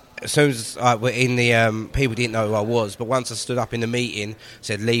 Because as soon as we're in the people didn't know who I was, but once I stood up in the meeting,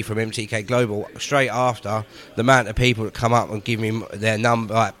 said Lee from MTK Global, straight after, the amount of people that come up and give me their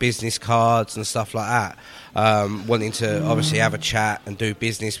number, like business cards and stuff like that, wanting to obviously have a chat and do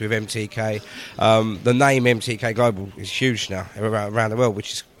business with MTK. The name MTK Global is huge now around the world,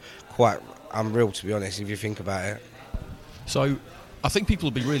 which is quite unreal, to be honest, if you think about it. So I think people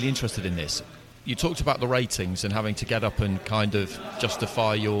will be really interested in this. You talked about the ratings and having to get up and kind of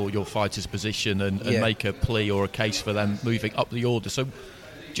justify your fighter's position and make a plea or a case for them moving up the order. So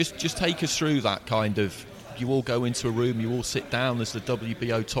just take us through that kind of... You all go into a room, you all sit down, there's the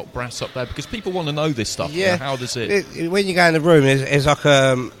WBO top brass up there, because people want to know this stuff. Yeah. How does it... When you go in the room, it's like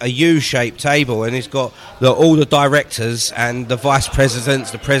a U-shaped table, and it's got all the directors and the vice presidents,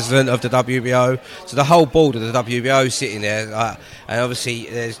 the president of the WBO, so the whole board of the WBO sitting there, and obviously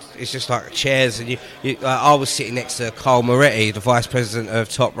it's just like chairs, and I was sitting next to Carl Moretti, the vice president of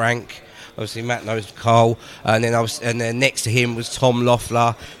Top Rank. Obviously, Matt knows Carl, and then next to him was Tom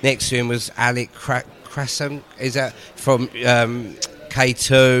Loeffler. Next to him was Alec Krasson, is that from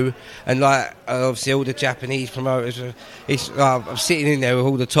K2, and obviously all the Japanese promoters. I'm sitting in there with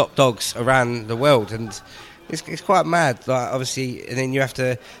all the top dogs around the world, and it's quite mad. Obviously, and then you have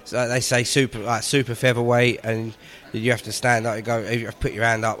to, they say super featherweight, and you have to stand up. You have to put your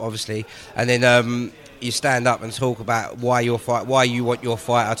hand up, obviously, and then you stand up and talk about why you want your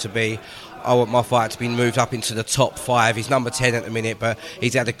fighter to be. I want my fighter to be moved up into the top 5. He's number 10 at the minute, but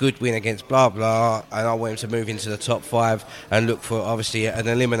he's had a good win against blah blah, and I want him to move into the top 5 and look for obviously an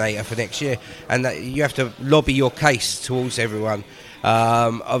eliminator for next year. And you have to lobby your case towards everyone.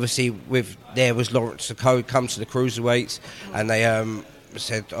 Obviously, there was Lawrence Code come to the cruiserweights, and they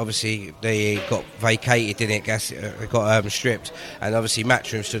said obviously they got vacated, didn't it? They got stripped, and obviously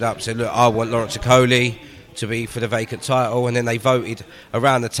Matchroom stood up and said, look, I want Lawrence Okoli to be for the vacant title, and then they voted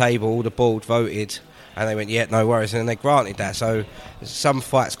around the table, all the board voted, and they went, yeah, no worries, and then they granted that. So some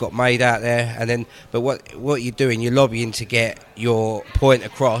fights got made out there, and then but what you're doing, you're lobbying to get your point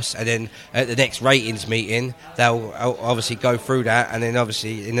across, and then at the next ratings meeting they'll obviously go through that, and then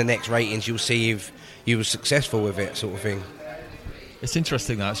obviously in the next ratings you'll see if you were successful with it, sort of thing. It's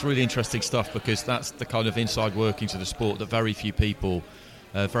interesting, that it's really interesting stuff, because that's the kind of inside workings of the sport that very few people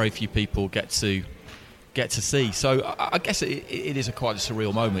get to see. So I guess it is quite a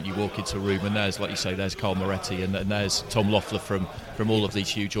surreal moment. You walk into a room and there's, like you say, there's Carl Moretti and there's Tom Loeffler from all of these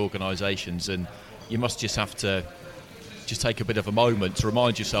huge organisations, and you must just have to just take a bit of a moment to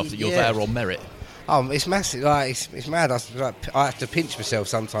remind yourself that you're there on merit. It's massive. It's mad. I have to pinch myself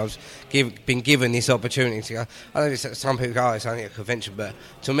sometimes. Been given this opportunity to go. I know some people go, it's only a convention, but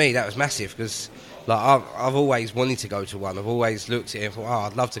to me that was massive, because I've always wanted to go to one. I've always looked at it and thought,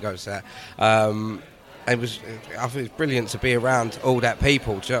 I'd love to go to that. I think it was brilliant to be around all that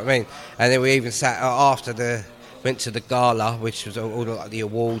people. Do you know what I mean? And then we even sat went to the gala, which was all the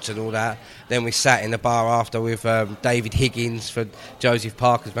awards and all that. Then we sat in the bar after with David Higgins, for Joseph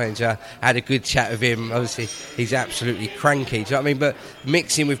Parker's manager. Had a good chat with him. Obviously, he's absolutely cranky. Do you know what I mean? But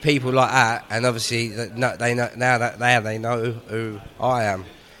mixing with people like that, and obviously they know who I am.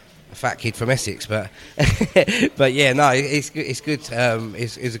 A fat kid from Essex, but yeah, no, it's good.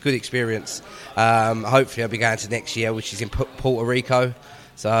 It's a good experience. Hopefully, I'll be going to next year, which is in Puerto Rico,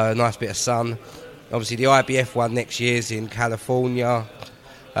 so a nice bit of sun. Obviously, the IBF one next year is in California.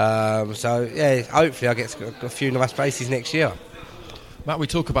 So yeah, hopefully, I get a few nice places next year. Matt, we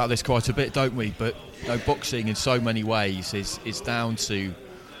talk about this quite a bit, don't we? But boxing in so many ways is down to.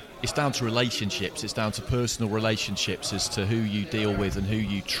 It's down to relationships. It's down to personal relationships as to who you deal with and who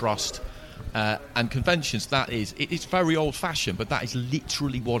you trust. And conventions, it's very old-fashioned, but that is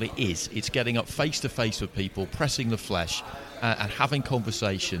literally what it is. It's getting up face-to-face with people, pressing the flesh, and having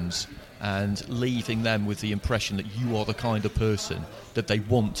conversations, and leaving them with the impression that you are the kind of person that they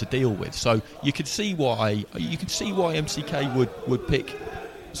want to deal with. So you could see why MCK would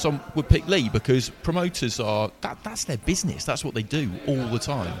pick Lee, because promoters that's their business. That's what they do all the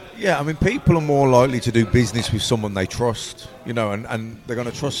time. Yeah, I mean, people are more likely to do business with someone they trust, and they're going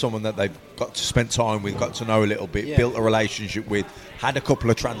to trust someone that they've got to spend time with, got to know a little bit, built a relationship with, had a couple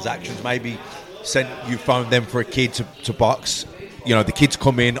of transactions, maybe you phoned them for a kid to box. The kid's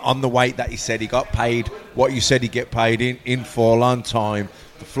come in on the weight that he said, he got paid what you said he'd get paid in full, on time,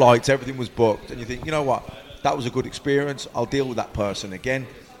 the flights, everything was booked, and you think, you know what, that was a good experience, I'll deal with that person again.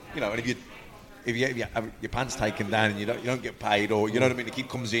 And if you if you have your pants taken down and you don't get paid, or you know what I mean, the kid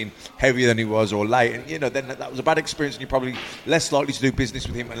comes in heavier than he was or late, and then that was a bad experience, and you're probably less likely to do business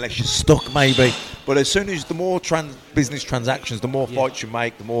with him unless you're stuck maybe. But as soon as the more business transactions, the more fights you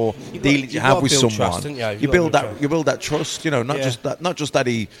make, the more dealings you have with someone, trust, you build that trust. Not just that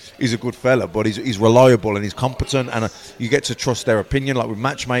he's a good fella, but he's reliable and he's competent, and you get to trust their opinion. Like with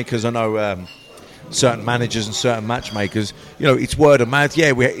matchmakers, I know. Certain managers and certain matchmakers, it's word of mouth.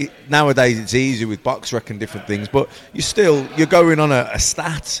 Yeah, nowadays it's easy with box rec and different things, but you're going on a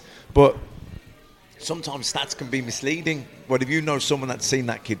stat. But sometimes stats can be misleading. But if you know someone that's seen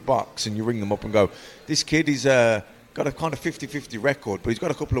that kid box and you ring them up and go, this kid is got a kind of 50-50 record, but he's got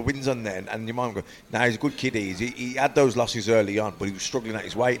a couple of wins on there, and your mind go, nah, he's a good kid. He had those losses early on, but he was struggling at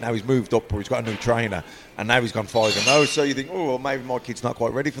his weight. Now he's moved up, or he's got a new trainer, and now he's gone 5-0. So you think, oh, well, maybe my kid's not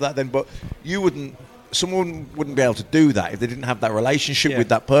quite ready for that then. But someone wouldn't be able to do that if they didn't have that relationship with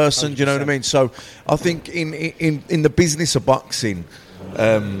that person. 100%. Do you know what I mean? So I think in the business of boxing,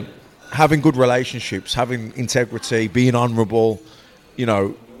 having good relationships, having integrity, being honourable,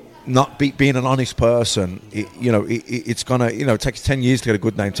 not being an honest person, it's gonna, it takes 10 years to get a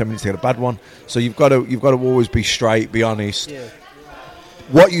good name, 10 minutes to get a bad one. So you've got to always be straight, be honest. Yeah.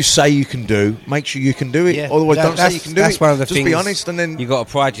 What you say you can do, make sure you can do it. Yeah. Otherwise, don't say you can do it. That's one of the Just things. Be honest, and then you got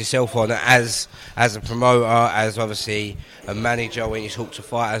to pride yourself on it as a promoter, as obviously a manager when you talk to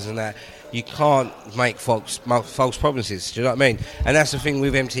fighters and that. You can't make false promises. Do you know what I mean? And that's the thing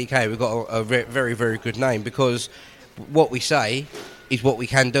with MTK. We've got a very, very good name because what we say is what we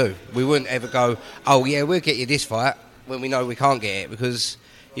can do. We wouldn't ever go, oh yeah, we'll get you this fight when we know we can't get it, because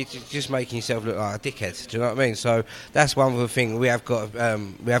you're just making yourself look like a dickhead. Do you know what I mean? So that's one of the things we have got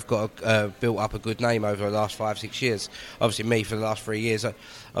built up a good name over the last 5-6 years. Obviously, me for the last 3 years.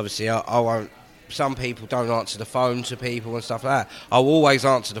 Obviously, I won't. Some people don't answer the phone to people and stuff like that. I'll always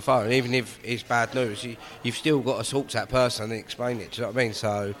answer the phone, even if it's bad news. You've still got to talk to that person and explain it. Do you know what I mean?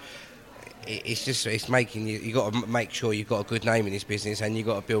 So it's making you got to make sure you've got a good name in this business, and you've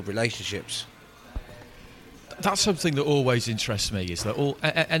got to build relationships. That's something that always interests me, is that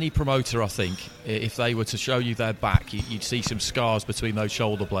any promoter, I think, if they were to show you their back, you'd see some scars between those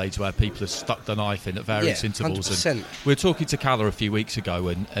shoulder blades where people have stuck the knife in at various intervals. 100%. And we were talking to Calla a few weeks ago,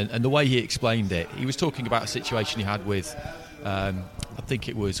 and the way he explained it, he was talking about a situation he had with, I think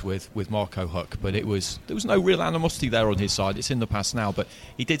it was with Marco Huck, but there was no real animosity there on his side. It's in the past now, but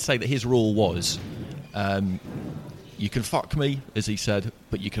he did say that his rule was, you can fuck me, as he said,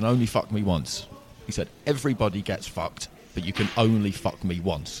 but you can only fuck me once. He said, everybody gets fucked, but you can only fuck me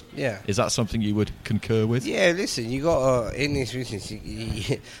once. Yeah. Is that something you would concur with? Yeah, listen, you got in this business,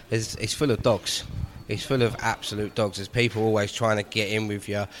 it's full of dogs. It's full of absolute dogs. There's people always trying to get in with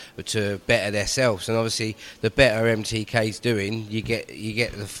you to better themselves, and obviously the better MTK's doing, you get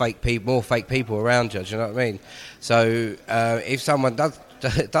the fake people, more fake people around you. Do you know what I mean? So if someone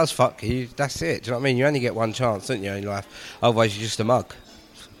does fuck you, that's it. Do you know what I mean? You only get one chance, don't you, in life? Otherwise, you're just a mug,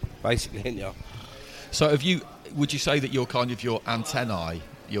 basically, aren't you? So would you say that you're kind of your antennae,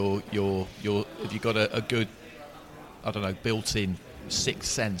 have you got a good, I don't know, built-in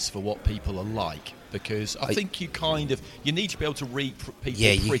sixth sense for what people are like? Because I think you need to be able to read people.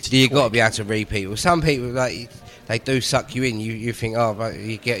 Yeah, you've got to be able to read people. Some people, like, they do suck you in. You think, oh, but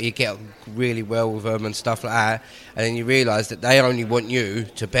you get really well with them and stuff like that, and then you realise that they only want you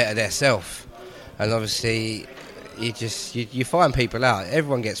to better themselves. And obviously, you find people out.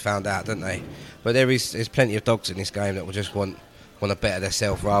 Everyone gets found out, don't they? But there's plenty of dogs in this game that will just want to better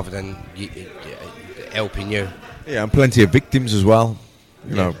themselves rather than helping you. Yeah, and plenty of victims as well.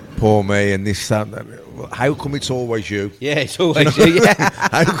 You know, poor me and this, that. How come it's always you? Yeah, it's always you. Yeah.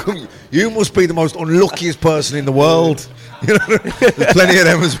 How come you must be the most unluckiest person in the world? You know, there's plenty of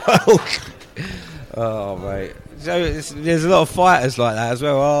them as well. Oh, mate. So there's a lot of fighters like that as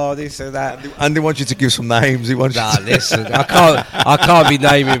well. Oh, this and that. And they want you to give some names. Listen, I can't be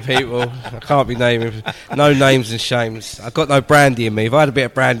naming people. I can't be naming. No names and shames. I've got no brandy in me. If I had a bit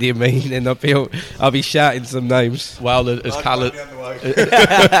of brandy in me, then I'll be shouting some names. Well, as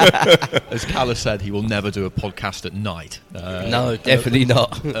Calla said, he will never do a podcast at night. No, definitely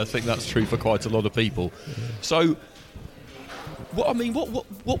not. I think that's true for quite a lot of people. So, what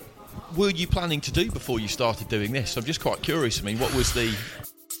were you planning to do before you started doing this? I'm just quite curious. I mean, what was the...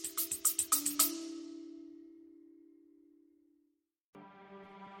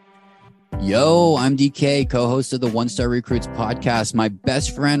 Yo, I'm DK, co-host of the One Star Recruits podcast. My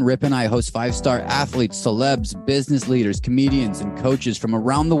best friend Rip and I host 5-star athletes, celebs, business leaders, comedians, and coaches from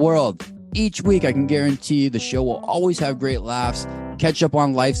around the world. Each week, I can guarantee the show will always have great laughs, catch up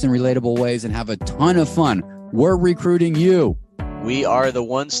on life's in relatable ways, and have a ton of fun. We're recruiting you. We are the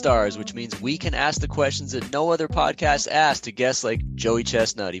One Stars, which means we can ask the questions that no other podcast asks to guests like Joey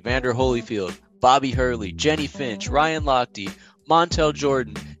Chestnut, Evander Holyfield, Bobby Hurley, Jenny Finch, Ryan Lochte, Montel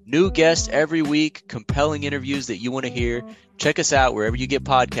Jordan. New guests every week, compelling interviews that you want to hear. Check us out wherever you get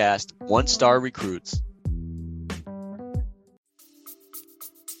podcasts. One Star Recruits.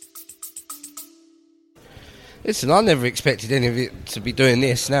 Listen, I never expected any of it to be doing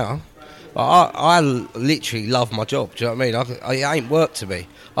this now. I literally love my job. Do you know what I mean? It ain't work to me.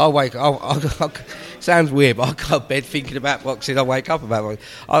 I wake up. Sounds weird, but I go to bed thinking about boxing. I wake up about it.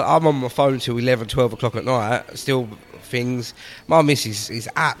 I'm on my phone till 11, 12 o'clock at night. Still things. My missus is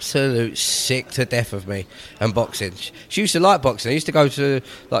absolute sick to death of me and boxing. She used to like boxing. I used to go to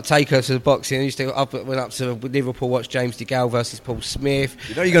take her to the boxing. I used to went up to Liverpool, watch James DeGale versus Paul Smith.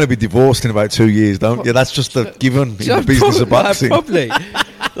 You know you're going to be divorced in about 2 years, don't you? That's just a given in the business of boxing. Probably.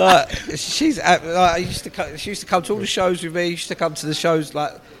 She used to come to all the shows with me. She used to come to the shows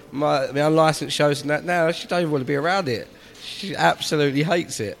my unlicensed shows and that. Now she don't even want to be around it. She absolutely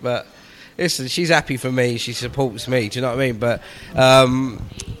hates it. But listen, she's happy for me. She supports me. Do you know what I mean? But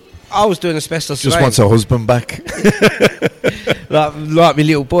I was doing asbestos. Just wants her husband back. like my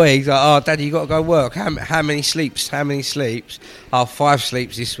little boy. He's like, "Oh, Daddy, you got to go work. How many sleeps? How many sleeps? 5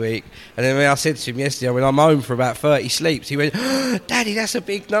 sleeps this week." And then when I said to him yesterday, when I'm home for about 30 sleeps, he went, "Oh, Daddy, that's a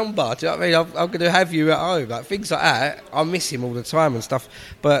big number." Do you know what I mean? I'm going to have you at home. Things like that. I miss him all the time and stuff.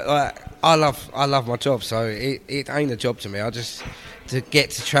 But I love my job, so it ain't a job to me. To get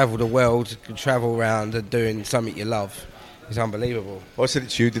to travel the world, travel around and doing something you love. It's unbelievable. Well, I said it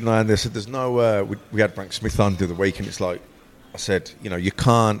to you, didn't I? And I said, there's no... we had Frank Smith on the other week, and it's like, I said, you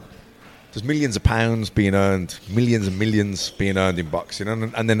can't... There's millions of pounds being earned, millions and millions being earned in boxing.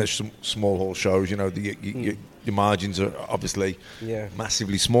 And then there's some small hall shows, your margins are obviously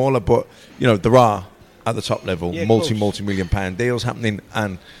massively smaller. But, there are, at the top level, multi-million pound deals happening.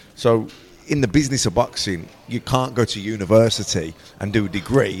 And so... in the business of boxing, you can't go to university and do a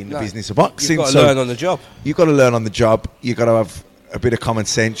degree in the business of boxing. You've got to learn on the job. You've got to learn on the job. You've got to have a bit of common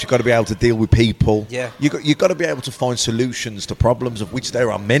sense. You've got to be able to deal with people. Yeah. You've got to be able to find solutions to problems, of which there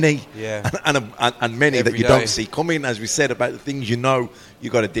are many. Yeah. And many every that you don't see coming, as we said, about the things you've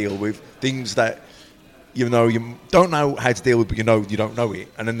got to deal with, things that you don't know how to deal with, but you don't know it.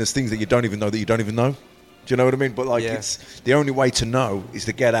 And then there's things that you don't even know that you don't even know. Do you know what I mean? But it's the only way to know is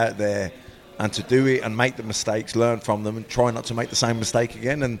to get out there and to do it and make the mistakes, learn from them, and try not to make the same mistake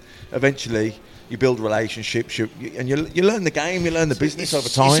again. And eventually, you build relationships, and you learn the game, you learn the business over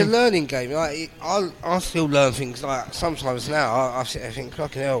time. It's a learning game. I still learn things. Sometimes now, I sit there and think,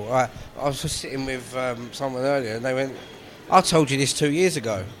 fucking hell. I was just sitting with someone earlier, and they went, "I told you this 2 years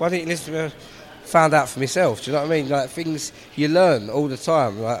ago. Why didn't you listen to me?" Found out for myself. Do you know what I mean? Things you learn all the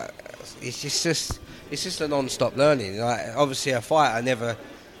time. It's just a non-stop learning. Obviously, a fighter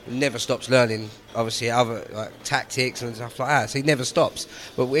never stops learning, obviously, other tactics and stuff like that, so he never stops.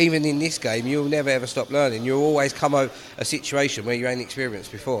 But even in this game, you'll never ever stop learning. You'll always come over a situation where you ain't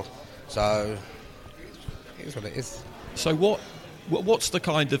experienced before. So here's what it is. So what's the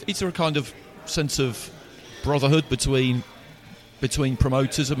kind of, is there a kind of sense of brotherhood between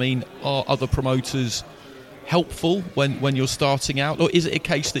promoters? I mean, are other promoters helpful when you're starting out, or is it a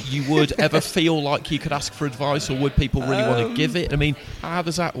case that you would ever feel like you could ask for advice, or would people really want to give it? I mean, how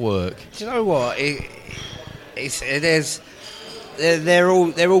does that work? Do you know what? They're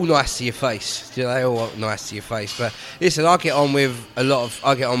all nice to your face. They're all nice to your face. But listen, I get on with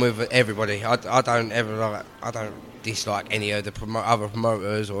everybody. I don't dislike any of the other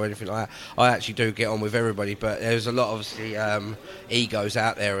promoters or anything like that. I actually do get on with everybody, but there's a lot, obviously, egos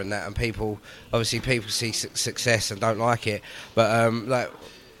out there and that, and people see success and don't like it. But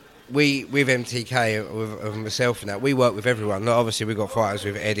we with MTK, with myself and that, we work with everyone. Obviously, we've got fighters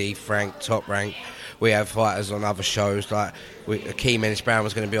with Eddie, Frank, Top Rank. We have fighters on other shows, Key Menace Brown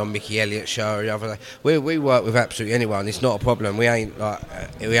was going to be on Mickey Elliott's show. The other day. We work with absolutely anyone. It's not a problem. We ain't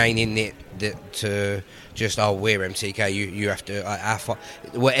in it to just, we're MTK. You have to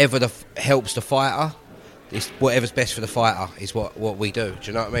whatever helps the fighter. It's whatever's best for the fighter is what we do. Do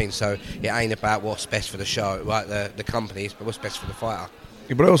you know what I mean? So it ain't about what's best for the show, the companies, but what's best for the fighter.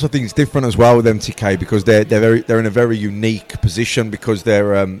 Yeah, but I also think it's different as well with MTK because they're in a very unique position because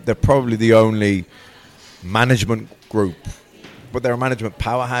they're probably the only management group, but they're a management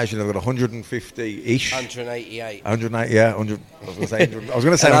powerhouse. They've got 150-ish. 188. 180, yeah. 100. I was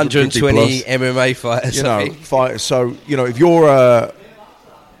going to say 120 MMA fighters. Fighters. So if you're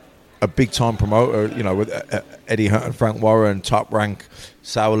a big time promoter, with Eddie Hurton, Frank Warren, Top Rank,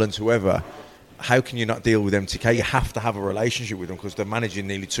 Sauerland, whoever, how can you not deal with MTK? You have to have a relationship with them because they're managing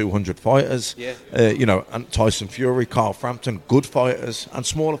nearly 200 fighters. Yeah. And Tyson Fury, Carl Frampton, good fighters and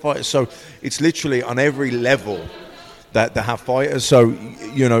smaller fighters. So it's literally on every level that they have fighters. So,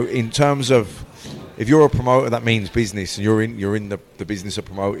 in terms of, if you're a promoter, that means business, and you're in the business of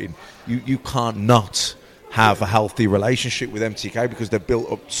promoting, you can't not have a healthy relationship with MTK because they've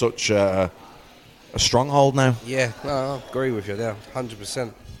built up such a stronghold now. Yeah, no, I agree with you there,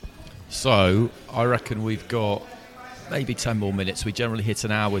 100%. So I reckon we've got maybe 10 more minutes. We generally hit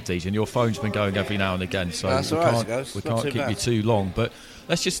an hour with these, and your phone's been going every now and again, so we can't keep you too long. But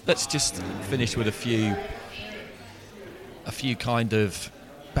let's just finish with a few kind of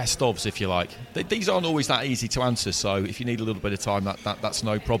best ofs, if you like. These aren't always that easy to answer, so if you need a little bit of time, that's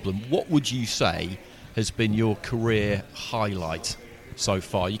no problem. What would you say has been your career highlight so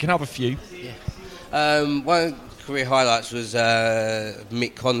far? You can have a few. Yeah. One career highlights was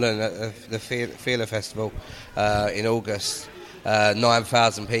Mick Conlon at the Feeler Festival in August.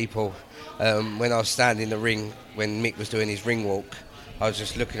 9,000 people. When I was standing in the ring, when Mick was doing his ring walk, I was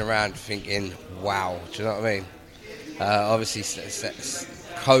just looking around thinking, wow, do you know what I mean? Obviously,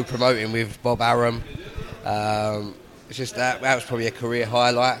 co-promoting with Bob Arum. It's just that was probably a career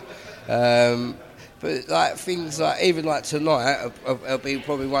highlight. But like things like even like tonight, it'll be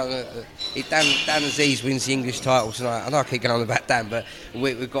probably one of the. If Dan Aziz wins the English title tonight, I know I keep going on about Dan, but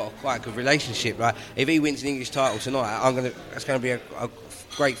we've got quite a good relationship. Right? If he wins the English title tonight, that's going to be a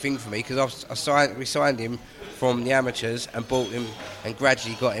great thing for me because we signed him from the amateurs and bought him and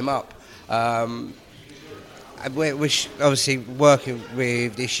gradually got him up. We're obviously working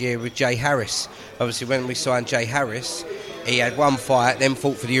with this year with Jay Harris. Obviously, when we signed Jay Harris, he had one fight, then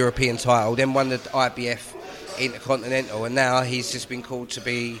fought for the European title, then won the IBF Intercontinental, and now he's just been called to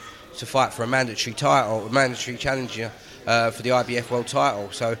fight for a mandatory title, a mandatory challenger for the IBF World title.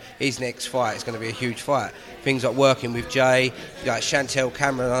 So his next fight is going to be a huge fight. Things like working with Jay, like Chantel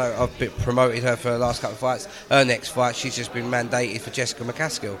Cameron, I've promoted her for the last couple of fights. Her next fight, she's just been mandated for Jessica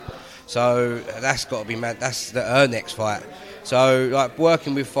McCaskill. So that's got to be her next fight. So like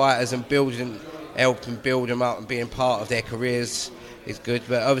working with fighters and helping build them up and being part of their careers is good.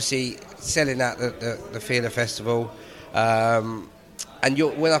 But obviously selling out the Feeler Festival, and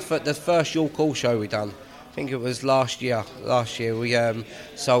the first York Hall show we done, I think it was last year we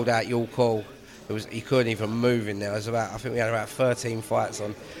sold out York Hall. You couldn't even move in there. I think we had about 13 fights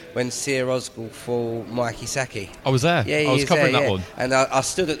on. When Sear Osgood fought Mikey Saki. I was there. Yeah, I was covering that one. And I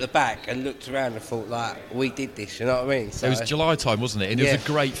stood at the back and looked around and thought, like, we did this, you know what I mean? So, it was July time, wasn't it? And it was a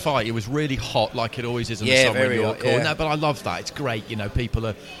great fight. It was really hot, like it always is in the summer very in York hot, Hall. yeah. No, but I love that. It's great. People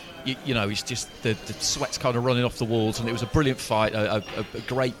are, it's just the sweat's kind of running off the walls, and it was a brilliant fight, a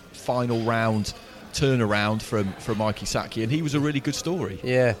great final round turnaround from Mikey Saki, and he was a really good story.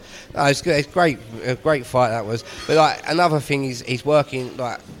 Yeah, no, it's good. It's great, a great fight that was. But like another thing is he's working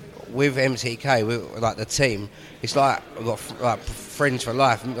like with MTK, with like the team. It's like we've got like friends for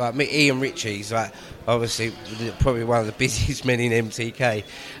life. Like me, Ian Ritchie's like obviously probably one of the busiest men in MTK.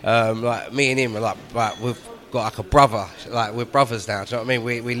 Like me and him are like we've got like a brother. Like we're brothers now. Do you know what I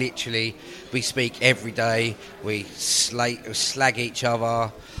mean? We literally speak every day. We slag each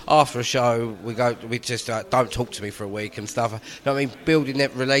other. After a show, we just don't talk to me for a week and stuff. You know what I mean? Building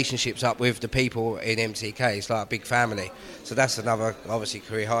that relationships up with the people in MTK, it's like a big family. So that's another, obviously,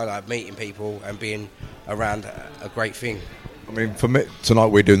 career highlight, meeting people and being around a great thing. I mean, for me, tonight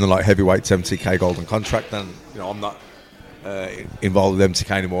we're doing the heavyweights MTK Golden Contract, and I'm not involved with MTK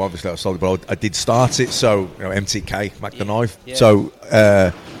anymore, obviously, I sold it, but I did start it, so, MTK, Mac the Knife. Yeah. So,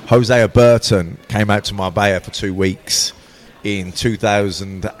 Hosea Burton came out to Marbella for 2 weeks in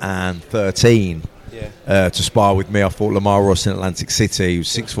 2013 to spar with me. I fought Lamar Ross in Atlantic City. He was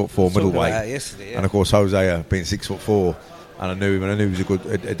 6'4" middleweight, and of course Hosea being 6'4", and I knew him, and I knew he was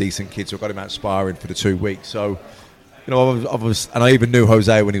a decent kid, so I got him out sparring for the 2 weeks. So and I even knew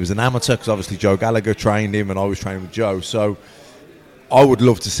Hosea when he was an amateur because obviously Joe Gallagher trained him, and I was training with Joe. So I would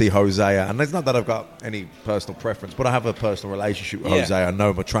love to see Hosea, and it's not that I've got any personal preference, but I have a personal relationship with Hosea. I know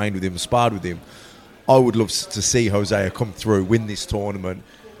him, I trained with him, sparred with him. I would love to see Hosea come through, win this tournament,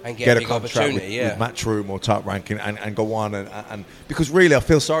 and get a contract with Matchroom or Top Ranking, and go on. And because really, I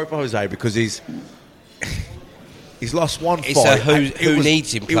feel sorry for Hosea because he's lost one fight. It's who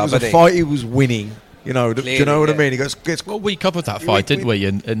needs him. It was a fight he was winning. Do you know what I mean? He goes, well, we covered that fight, didn't we?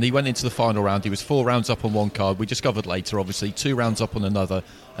 And he went into the final round. He was 4 rounds up on one card. We discovered later, obviously, 2 rounds up on another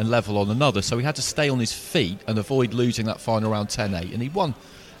and level on another. So he had to stay on his feet and avoid losing that final round 10-8, and he won.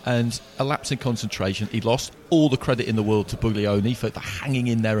 And a lapse in concentration, he lost. All the credit in the world to Buglioni for hanging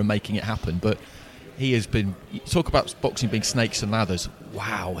in there and making it happen. But he has been, talk about boxing being snakes and ladders.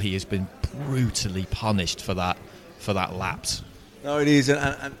 Wow, he has been brutally punished for that lapse. No, it is,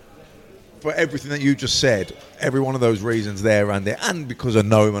 and for everything that you just said, every one of those reasons there and because I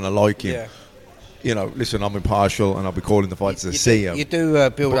know him and I like him. Yeah. Listen, I'm impartial and I'll be calling the fights to see him. You do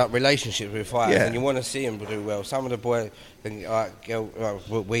build up relationships with fighters, and you want to see them do well. Some of the boys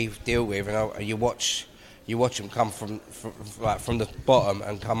we deal with, you watch them come from the bottom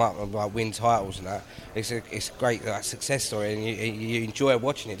and come up and win titles and that. It's a great success story, and you enjoy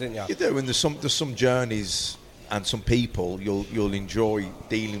watching it, don't you? You do, and there's some journeys and some people you'll enjoy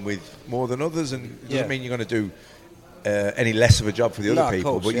dealing with more than others, and it doesn't mean you're going to do any less of a job for the other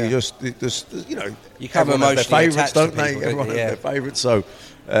people, but you just you come emotionally their favourites, don't they? People, everyone has their favourites. So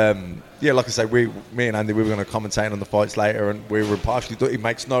like I say, me and Andy, we were going to commentate on the fights later, and we were impartially. It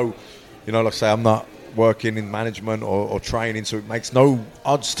makes no, like I say, I'm not working in management or training, so it makes no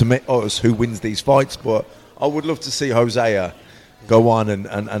odds to us who wins these fights. But I would love to see Hosea go on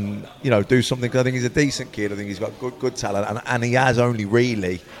and do something. I think he's a decent kid. I think he's got good talent, and he has only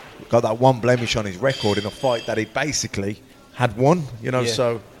really got that one blemish on his record in a fight that he basically had won.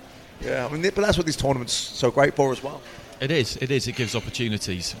 So I mean, but that's what this tournament's so great for as well. It is. It gives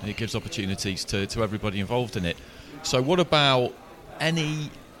opportunities. It gives opportunities to everybody involved in it. So what about any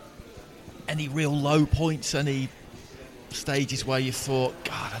real low points? Any stages where you thought,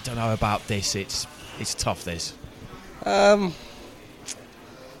 God, I don't know about this. It's tough. This. To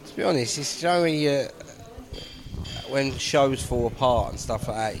be honest, it's showing when shows fall apart and stuff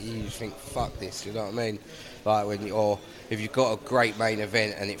like that, you think, fuck this, you know what I mean? Like or if you've got a great main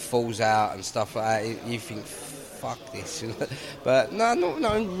event and it falls out and stuff like that, you think, fuck this. But no,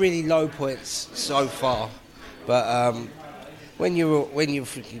 not really low points so far. But when you're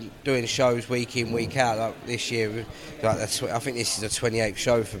doing shows week in, week out, like this year, I think this is the 28th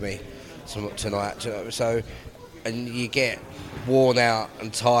show for me tonight. So, and you get worn out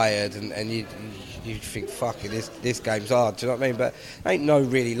and tired, and you think, fuck it, this game's hard. Do you know what I mean? But ain't no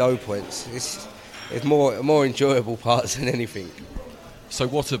really low points. It's more enjoyable parts than anything. So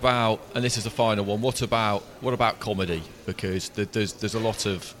what about, and this is the final one, what about comedy? Because there's a lot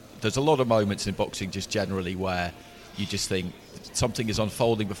of moments in boxing just generally where you just think something is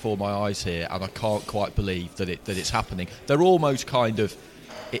unfolding before my eyes here, and I can't quite believe that it's happening. They're almost kind of,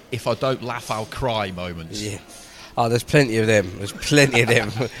 if I don't laugh, I'll cry moments. Yeah. Oh, there's plenty of them.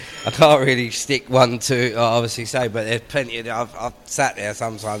 I can't really stick one to obviously say, but there's plenty of them. I've sat there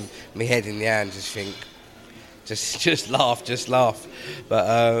sometimes, my head in the hand, just think, just laugh.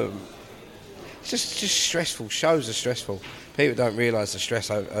 But it's just stressful. Shows are stressful. People don't realise the stress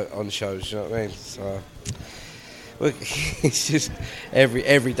on shows. You know what I mean? So it's just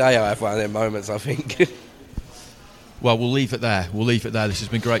every day I have one of them moments, I think. Well, we'll leave it there. This has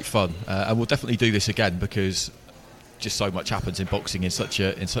been great fun, and we'll definitely do this again because just so much happens in boxing in such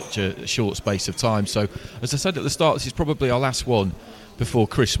a short space of time. So, as I said at the start, this is probably our last one before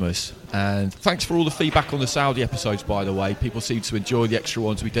Christmas. And thanks for all the feedback on the Saudi episodes, by the way. People seem to enjoy the extra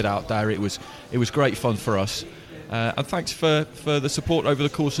ones we did out there. It was great fun for us. And thanks for the support over the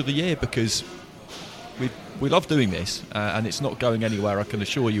course of the year, because we love doing this, and it's not going anywhere, I can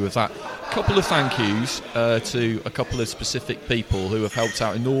assure you of that. A couple of thank yous to a couple of specific people who have helped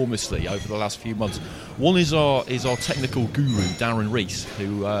out enormously over the last few months. One is our technical guru, Darren Rees,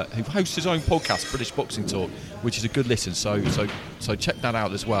 who hosts his own podcast, British Boxing Talk, which is a good listen, so check that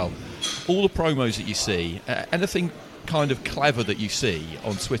out as well. All the promos that you see, anything kind of clever that you see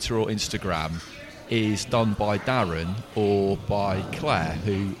on Twitter or Instagram, is done by Darren or by Claire,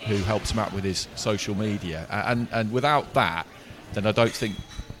 who helps him out with his social media. And without that, then I don't think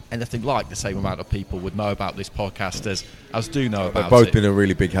anything like the same amount of people would know about this podcast as do know about it. They've both been a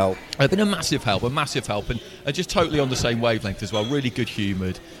really big help. They've been a massive help, and just totally on the same wavelength as well. Really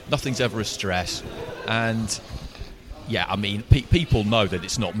good-humoured, nothing's ever a stress, and yeah, I mean, people know that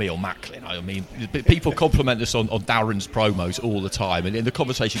it's not me or Macklin. I mean, people compliment us on Darren's promos all the time, and the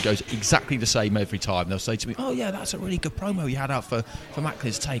conversation goes exactly the same every time. They'll say to me, "Oh yeah, that's a really good promo you had out for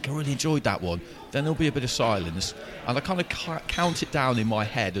Macklin's Take. I really enjoyed that one." Then there'll be a bit of silence, and I kind of count it down in my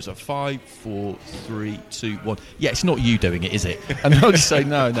head as a 5, 4, 3, 2, 1. Yeah, it's not you doing it, is it? And I'll just say,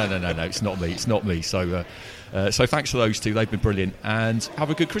 no, it's not me. So thanks to those two. They've been brilliant, and have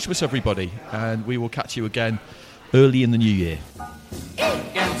a good Christmas, everybody, and we will catch you again early in the new year.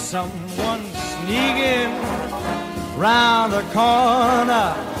 Can someone sneaking round the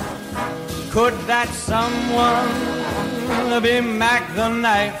corner? Could that someone be Mac the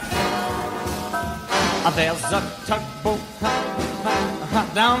Knife? There's a tugboat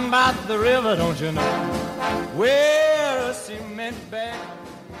down by the river, don't you know? Where a cement bag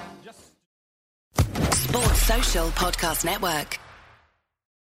just... Sports Social Podcast Network.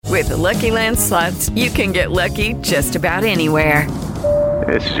 With the Lucky Land Slots, you can get lucky just about anywhere.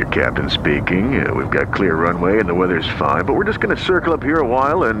 This is your captain speaking. We've got clear runway and the weather's fine, but we're just going to circle up here a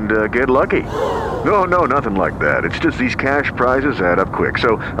while and get lucky. No, nothing like that. It's just these cash prizes add up quick.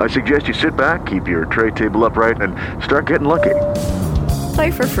 So I suggest you sit back, keep your tray table upright, and start getting lucky.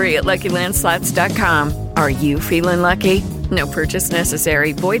 Play for free at LuckyLandSlots.com. Are you feeling lucky? No purchase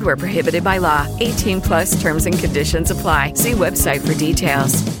necessary. Void where prohibited by law. 18+ terms and conditions apply. See website for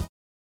details.